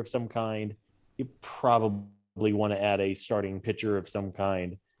outfielder of some kind. You probably want to add a starting pitcher of some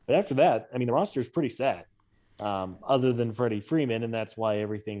kind. But after that, I mean, the roster is pretty set, other than Freddie Freeman, and that's why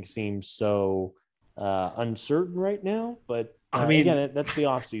everything seems so uncertain right now. But I mean, again, that's the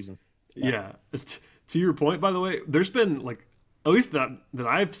off season. yeah. To your point, by the way, there's been like at least that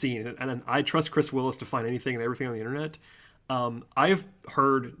I've seen, and I trust Chris Willis to find anything and everything on the internet. I've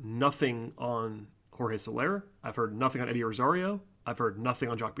heard nothing on Jorge Soler. I've heard nothing on Eddie Rosario. I've heard nothing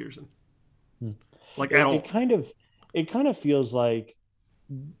on Jock Peterson. Like at all. It kind of feels like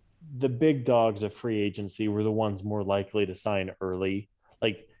the big dogs of free agency were the ones more likely to sign early.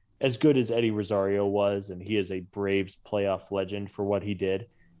 Like as good as Eddie Rosario was, and he is a Braves playoff legend for what he did.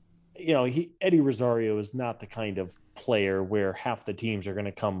 Eddie Rosario is not the kind of player where half the teams are going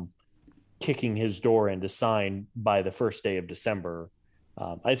to come kicking his door in to sign by the first day of December.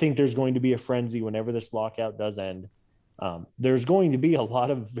 I think there's going to be a frenzy whenever this lockout does end. There's going to be a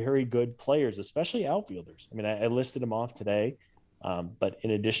lot of very good players, especially outfielders. I mean, I listed them off today, but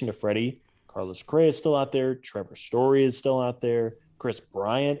in addition to Freddie, Carlos Correa is still out there. Trevor Story is still out there. Chris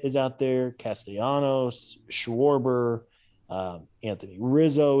Bryant is out there. Castellanos, Schwarber, Anthony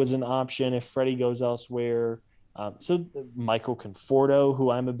Rizzo is an option if Freddie goes elsewhere. So Michael Conforto,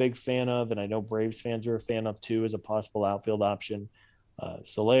 who I'm a big fan of, and I know Braves fans are a fan of too, is a possible outfield option.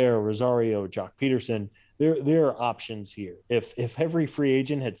 Soler, Rosario, Jock Peterson, there are options here. If every free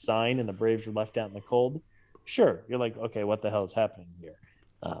agent had signed and the Braves were left out in the cold, sure, you're like, okay, what the hell is happening here?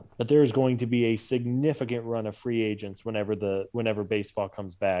 But there's going to be a significant run of free agents whenever baseball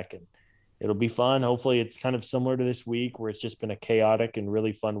comes back, and it'll be fun. Hopefully it's kind of similar to this week where it's just been a chaotic and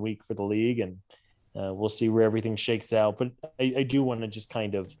really fun week for the league, and we'll see where everything shakes out. But I do want to just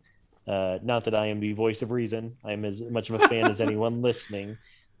kind of, not that I am the voice of reason, I'm as much of a fan as anyone listening,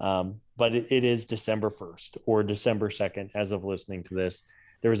 but it is December 1st or December 2nd as of listening to this.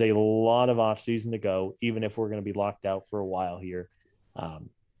 There's a lot of offseason to go, even if we're going to be locked out for a while here.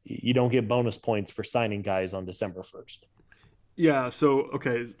 You don't get bonus points for signing guys on December 1st. Yeah, so,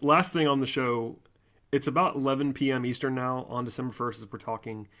 okay, last thing on the show. It's about 11 p.m. Eastern now on December 1st as we're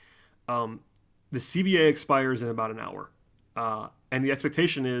talking. The CBA expires in about an hour. And the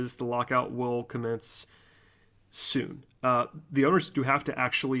expectation is the lockout will commence soon. The owners do have to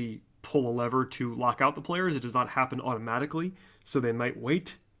actually pull a lever to lock out the players. It does not happen automatically, so they might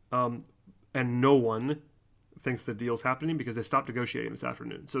wait. And no one thinks the deal's happening because they stopped negotiating this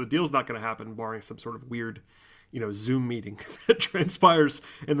afternoon. So the deal's not going to happen barring some sort of weird, Zoom meeting that transpires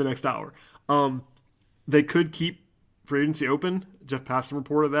in the next hour. They could keep free agency open. Jeff Passan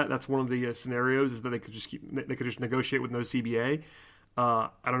reported that. That's one of the scenarios is that they could just negotiate with no CBA. I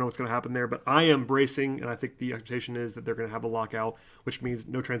don't know what's going to happen there, but I am bracing, and I think the expectation is that they're going to have a lockout, which means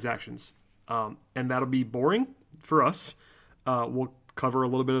no transactions. And that'll be boring for us. We'll cover a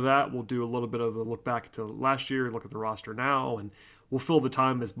little bit of that. We'll do a little bit of a look back to last year, look at the roster now, and we'll fill the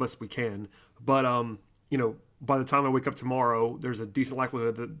time as best we can. But, by the time I wake up tomorrow, there's a decent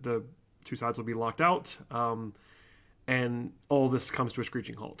likelihood that the two sides will be locked out. And all this comes to a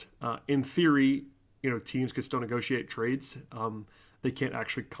screeching halt. In theory, teams could still negotiate trades. They can't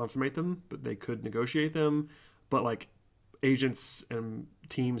actually consummate them, but they could negotiate them. But like agents and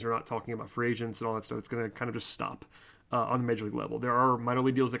teams are not talking about free agents and all that stuff. It's going to kind of just stop on the major league level. There are minor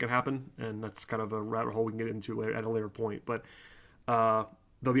league deals that can happen, and that's kind of a rabbit hole we can get into later, at a later point. But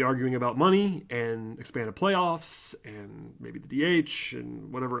they'll be arguing about money and expanded playoffs and maybe the DH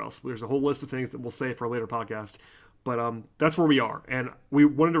and whatever else. There's a whole list of things that we'll say for a later podcast. But that's where we are. And we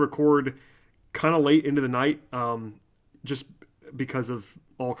wanted to record kind of late into the night just because of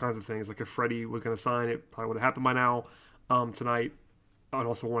all kinds of things. Like if Freddie was going to sign, it probably would have happened by now tonight. I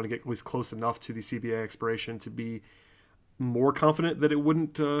also wanted to get at least close enough to the CBA expiration to be more confident that it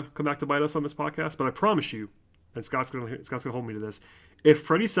wouldn't come back to bite us on this podcast. But I promise you, and Scott's going to hold me to this, if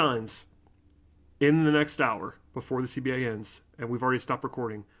Freddie signs in the next hour before the CBA ends, and we've already stopped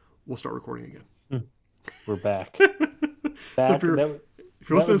recording, we'll start recording again. We're back. So if you're listening to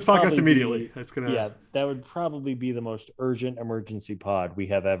this podcast immediately, that's going to... Yeah, that would probably be the most urgent emergency pod we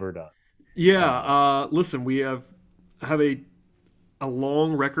have ever done. Yeah, listen, we have a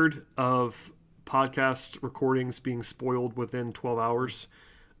long record of podcast recordings being spoiled within 12 hours.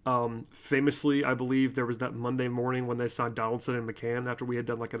 Famously, I believe there was that Monday morning when they signed Donaldson and McCann after we had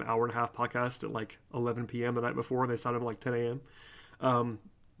done like an hour and a half podcast at like 11 p.m. the night before, and they signed him at like 10 a.m.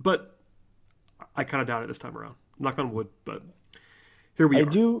 But I kind of doubt it this time around. Knock on wood, but here we are.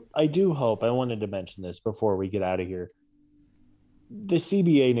 I do hope, I wanted to mention this before we get out of here. The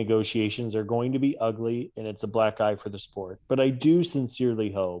CBA negotiations are going to be ugly, and it's a black eye for the sport. But I do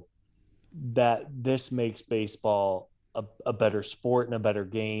sincerely hope that this makes baseball a better sport and a better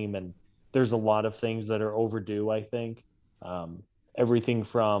game. And there's a lot of things that are overdue, I think. Everything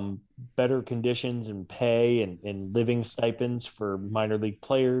from better conditions and pay and living stipends for minor league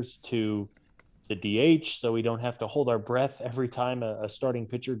players to the DH, so we don't have to hold our breath every time a starting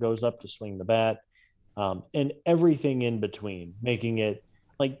pitcher goes up to swing the bat, and everything in between, making it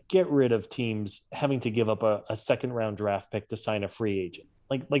like get rid of teams having to give up a second round draft pick to sign a free agent.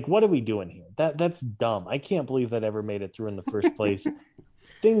 Like what are we doing here? That's dumb. I can't believe that ever made it through in the first place.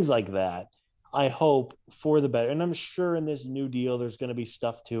 Things like that. I hope for the better. And I'm sure in this new deal, there's going to be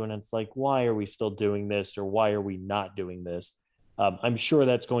stuff too. And it's like, why are we still doing this? Or why are we not doing this? I'm sure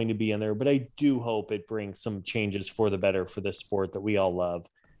that's going to be in there, but I do hope it brings some changes for the better for this sport that we all love.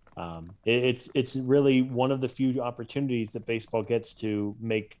 It's really one of the few opportunities that baseball gets to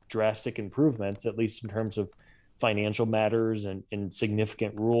make drastic improvements, at least in terms of financial matters and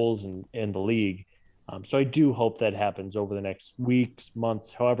significant rules in the league. So I do hope that happens over the next weeks,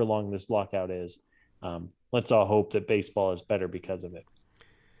 months, however long this lockout is. Let's all hope that baseball is better because of it.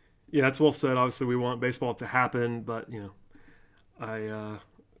 Yeah, that's well said. Obviously, we want baseball to happen, but I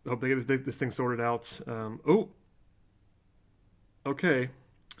hope they get this thing sorted out. Okay.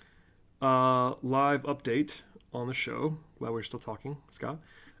 Live update on the show. Glad we're still talking, Scott.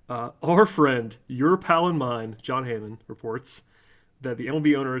 Our friend, your pal and mine, John Hammond, reports that the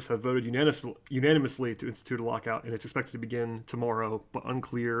MLB owners have voted unanimously to institute a lockout, and it's expected to begin tomorrow, but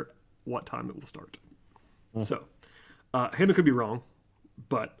unclear what time it will start. So, Hammond could be wrong,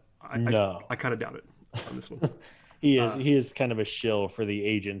 but I kind of doubt it on this one. He is kind of a shill for the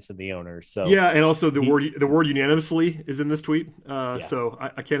agents and the owners. So yeah, and also the word unanimously is in this tweet. So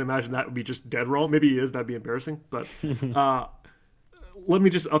I can't imagine that would be just dead wrong. Maybe it is. That'd be embarrassing. But let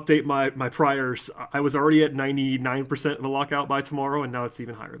me just update my priors. I was already at 99% of the lockout by tomorrow, and now it's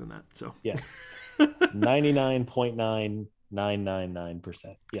even higher than that. So yeah,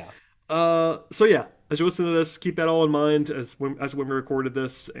 99.9999%. Yeah. So yeah, as you listen to this, keep that all in mind as when we recorded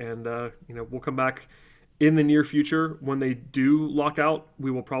this, and we'll come back in the near future. When they do lock out,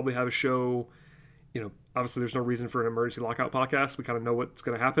 we will probably have a show. Obviously there's no reason for an emergency lockout podcast. We kind of know what's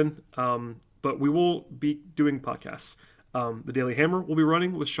going to happen. But we will be doing podcasts. The Daily Hammer will be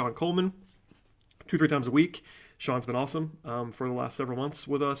running with Sean Coleman 2-3 times a week. Sean's been awesome for the last several months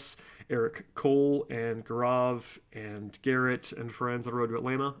with us. Eric Cole and Gaurav and Garrett and friends on the road to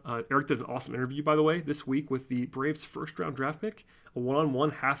Atlanta. Eric did an awesome interview, by the way, this week with the Braves' first-round draft pick, a one-on-one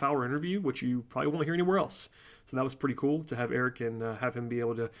half-hour interview, which you probably won't hear anywhere else. So that was pretty cool to have Eric and have him be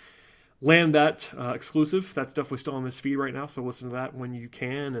able to land that exclusive. That's definitely still on this feed right now, so listen to that when you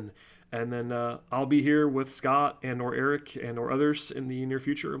can. And then I'll be here with Scott and or Eric and or others in the near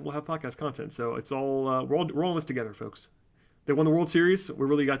future, and we'll have podcast content. So it's all we're all in this together, folks. They won the World Series. We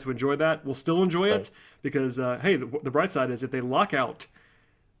really got to enjoy that. We'll still enjoy it because, hey, the bright side is if they lock out,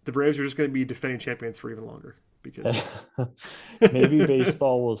 the Braves are just going to be defending champions for even longer. Because maybe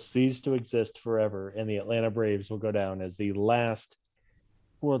baseball will cease to exist forever, and the Atlanta Braves will go down as the last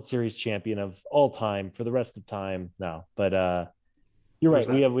World Series champion of all time for the rest of time. No, but you're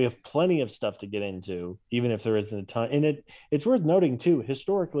right. We have plenty of stuff to get into, even if there isn't a ton. And it's worth noting too,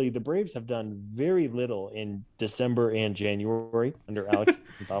 historically, the Braves have done very little in December and January under Alex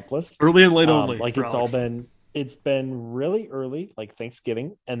Anthopoulos. Early and late only. Like it's been really early, like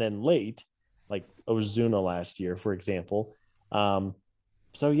Thanksgiving, and then late, like Ozuna last year, for example.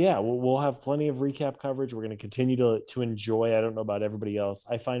 So yeah, we'll have plenty of recap coverage. We're going to continue to enjoy. I don't know about everybody else.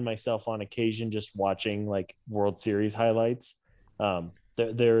 I find myself on occasion just watching like World Series highlights.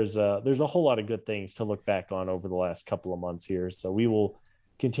 There's a whole lot of good things to look back on over the last couple of months here. So we will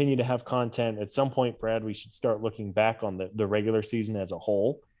continue to have content. At some point, Brad, we should start looking back on the regular season as a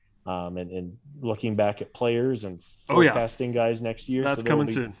whole, and looking back at players and forecasting guys next year. That's coming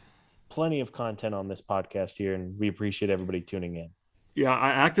soon. Plenty of content on this podcast here, and we appreciate everybody tuning in. Yeah, I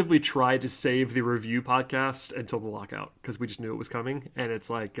actively tried to save the review podcast until the lockout because we just knew it was coming, and it's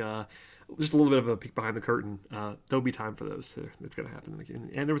like just a little bit of a peek behind the curtain. There'll be time for those. It's going to happen,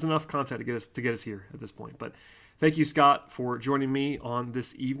 and there was enough content to get us here at this point. But thank you, Scott, for joining me on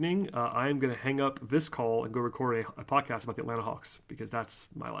this evening. I am going to hang up this call and go record a podcast about the Atlanta Hawks because that's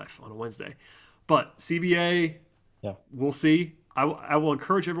my life on a Wednesday. But CBA, we'll see. I will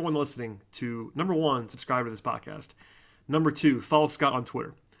encourage everyone listening to, number one, subscribe to this podcast. Number two, follow Scott on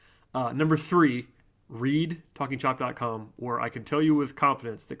Twitter. Number three, read TalkingChop.com, where I can tell you with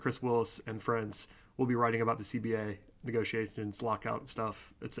confidence that Chris Willis and friends will be writing about the CBA negotiations, lockout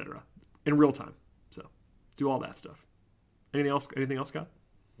stuff, etc. in real time. So do all that stuff. Anything else, Scott?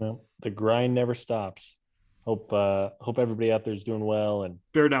 No, the grind never stops. Hope everybody out there is doing well. And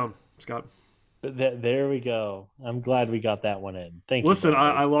bear down, Scott. There we go. I'm glad we got that one in. Thank you. Listen,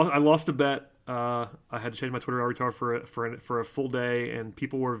 I lost a bet. I had to change my Twitter avatar for a full day, and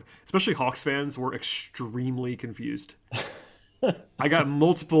people were, especially Hawks fans, were extremely confused. I got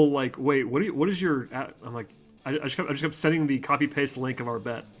multiple like, wait, what is your? I'm like, I just kept sending the copy paste link of our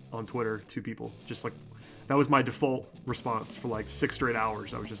bet on Twitter to people. Just like that was my default response for like 6 straight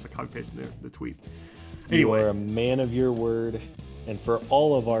hours. I was just like copy pasting the tweet. Anyway, you are a man of your word. And for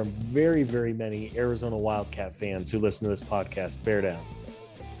all of our very, very many Arizona Wildcat fans who listen to this podcast, bear down.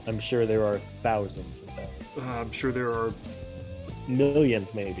 I'm sure there are thousands of them. I'm sure there are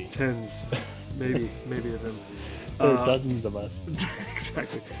millions, maybe. Tens, maybe of them. There are dozens of us.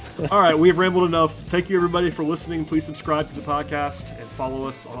 Exactly. All right, we've rambled enough. Thank you, everybody, for listening. Please subscribe to the podcast and follow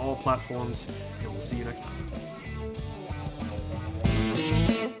us on all platforms, and we'll see you next time.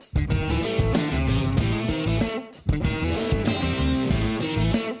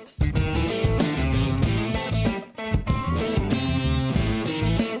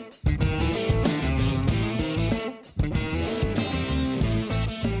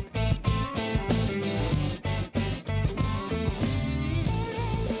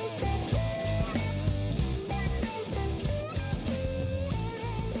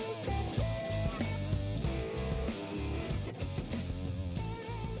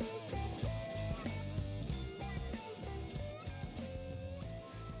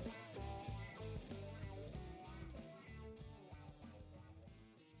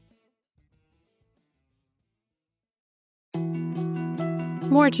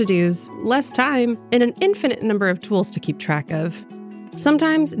 More to-dos, less time, and an infinite number of tools to keep track of.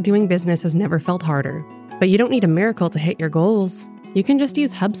 Sometimes doing business has never felt harder, but you don't need a miracle to hit your goals. You can just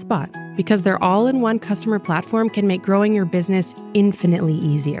use HubSpot, because their all-in-one customer platform can make growing your business infinitely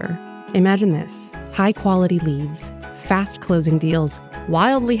easier. Imagine this: high-quality leads, fast closing deals,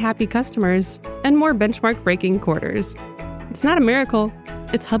 wildly happy customers, and more benchmark-breaking quarters. It's not a miracle,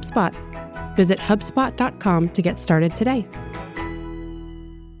 it's HubSpot. Visit HubSpot.com to get started today.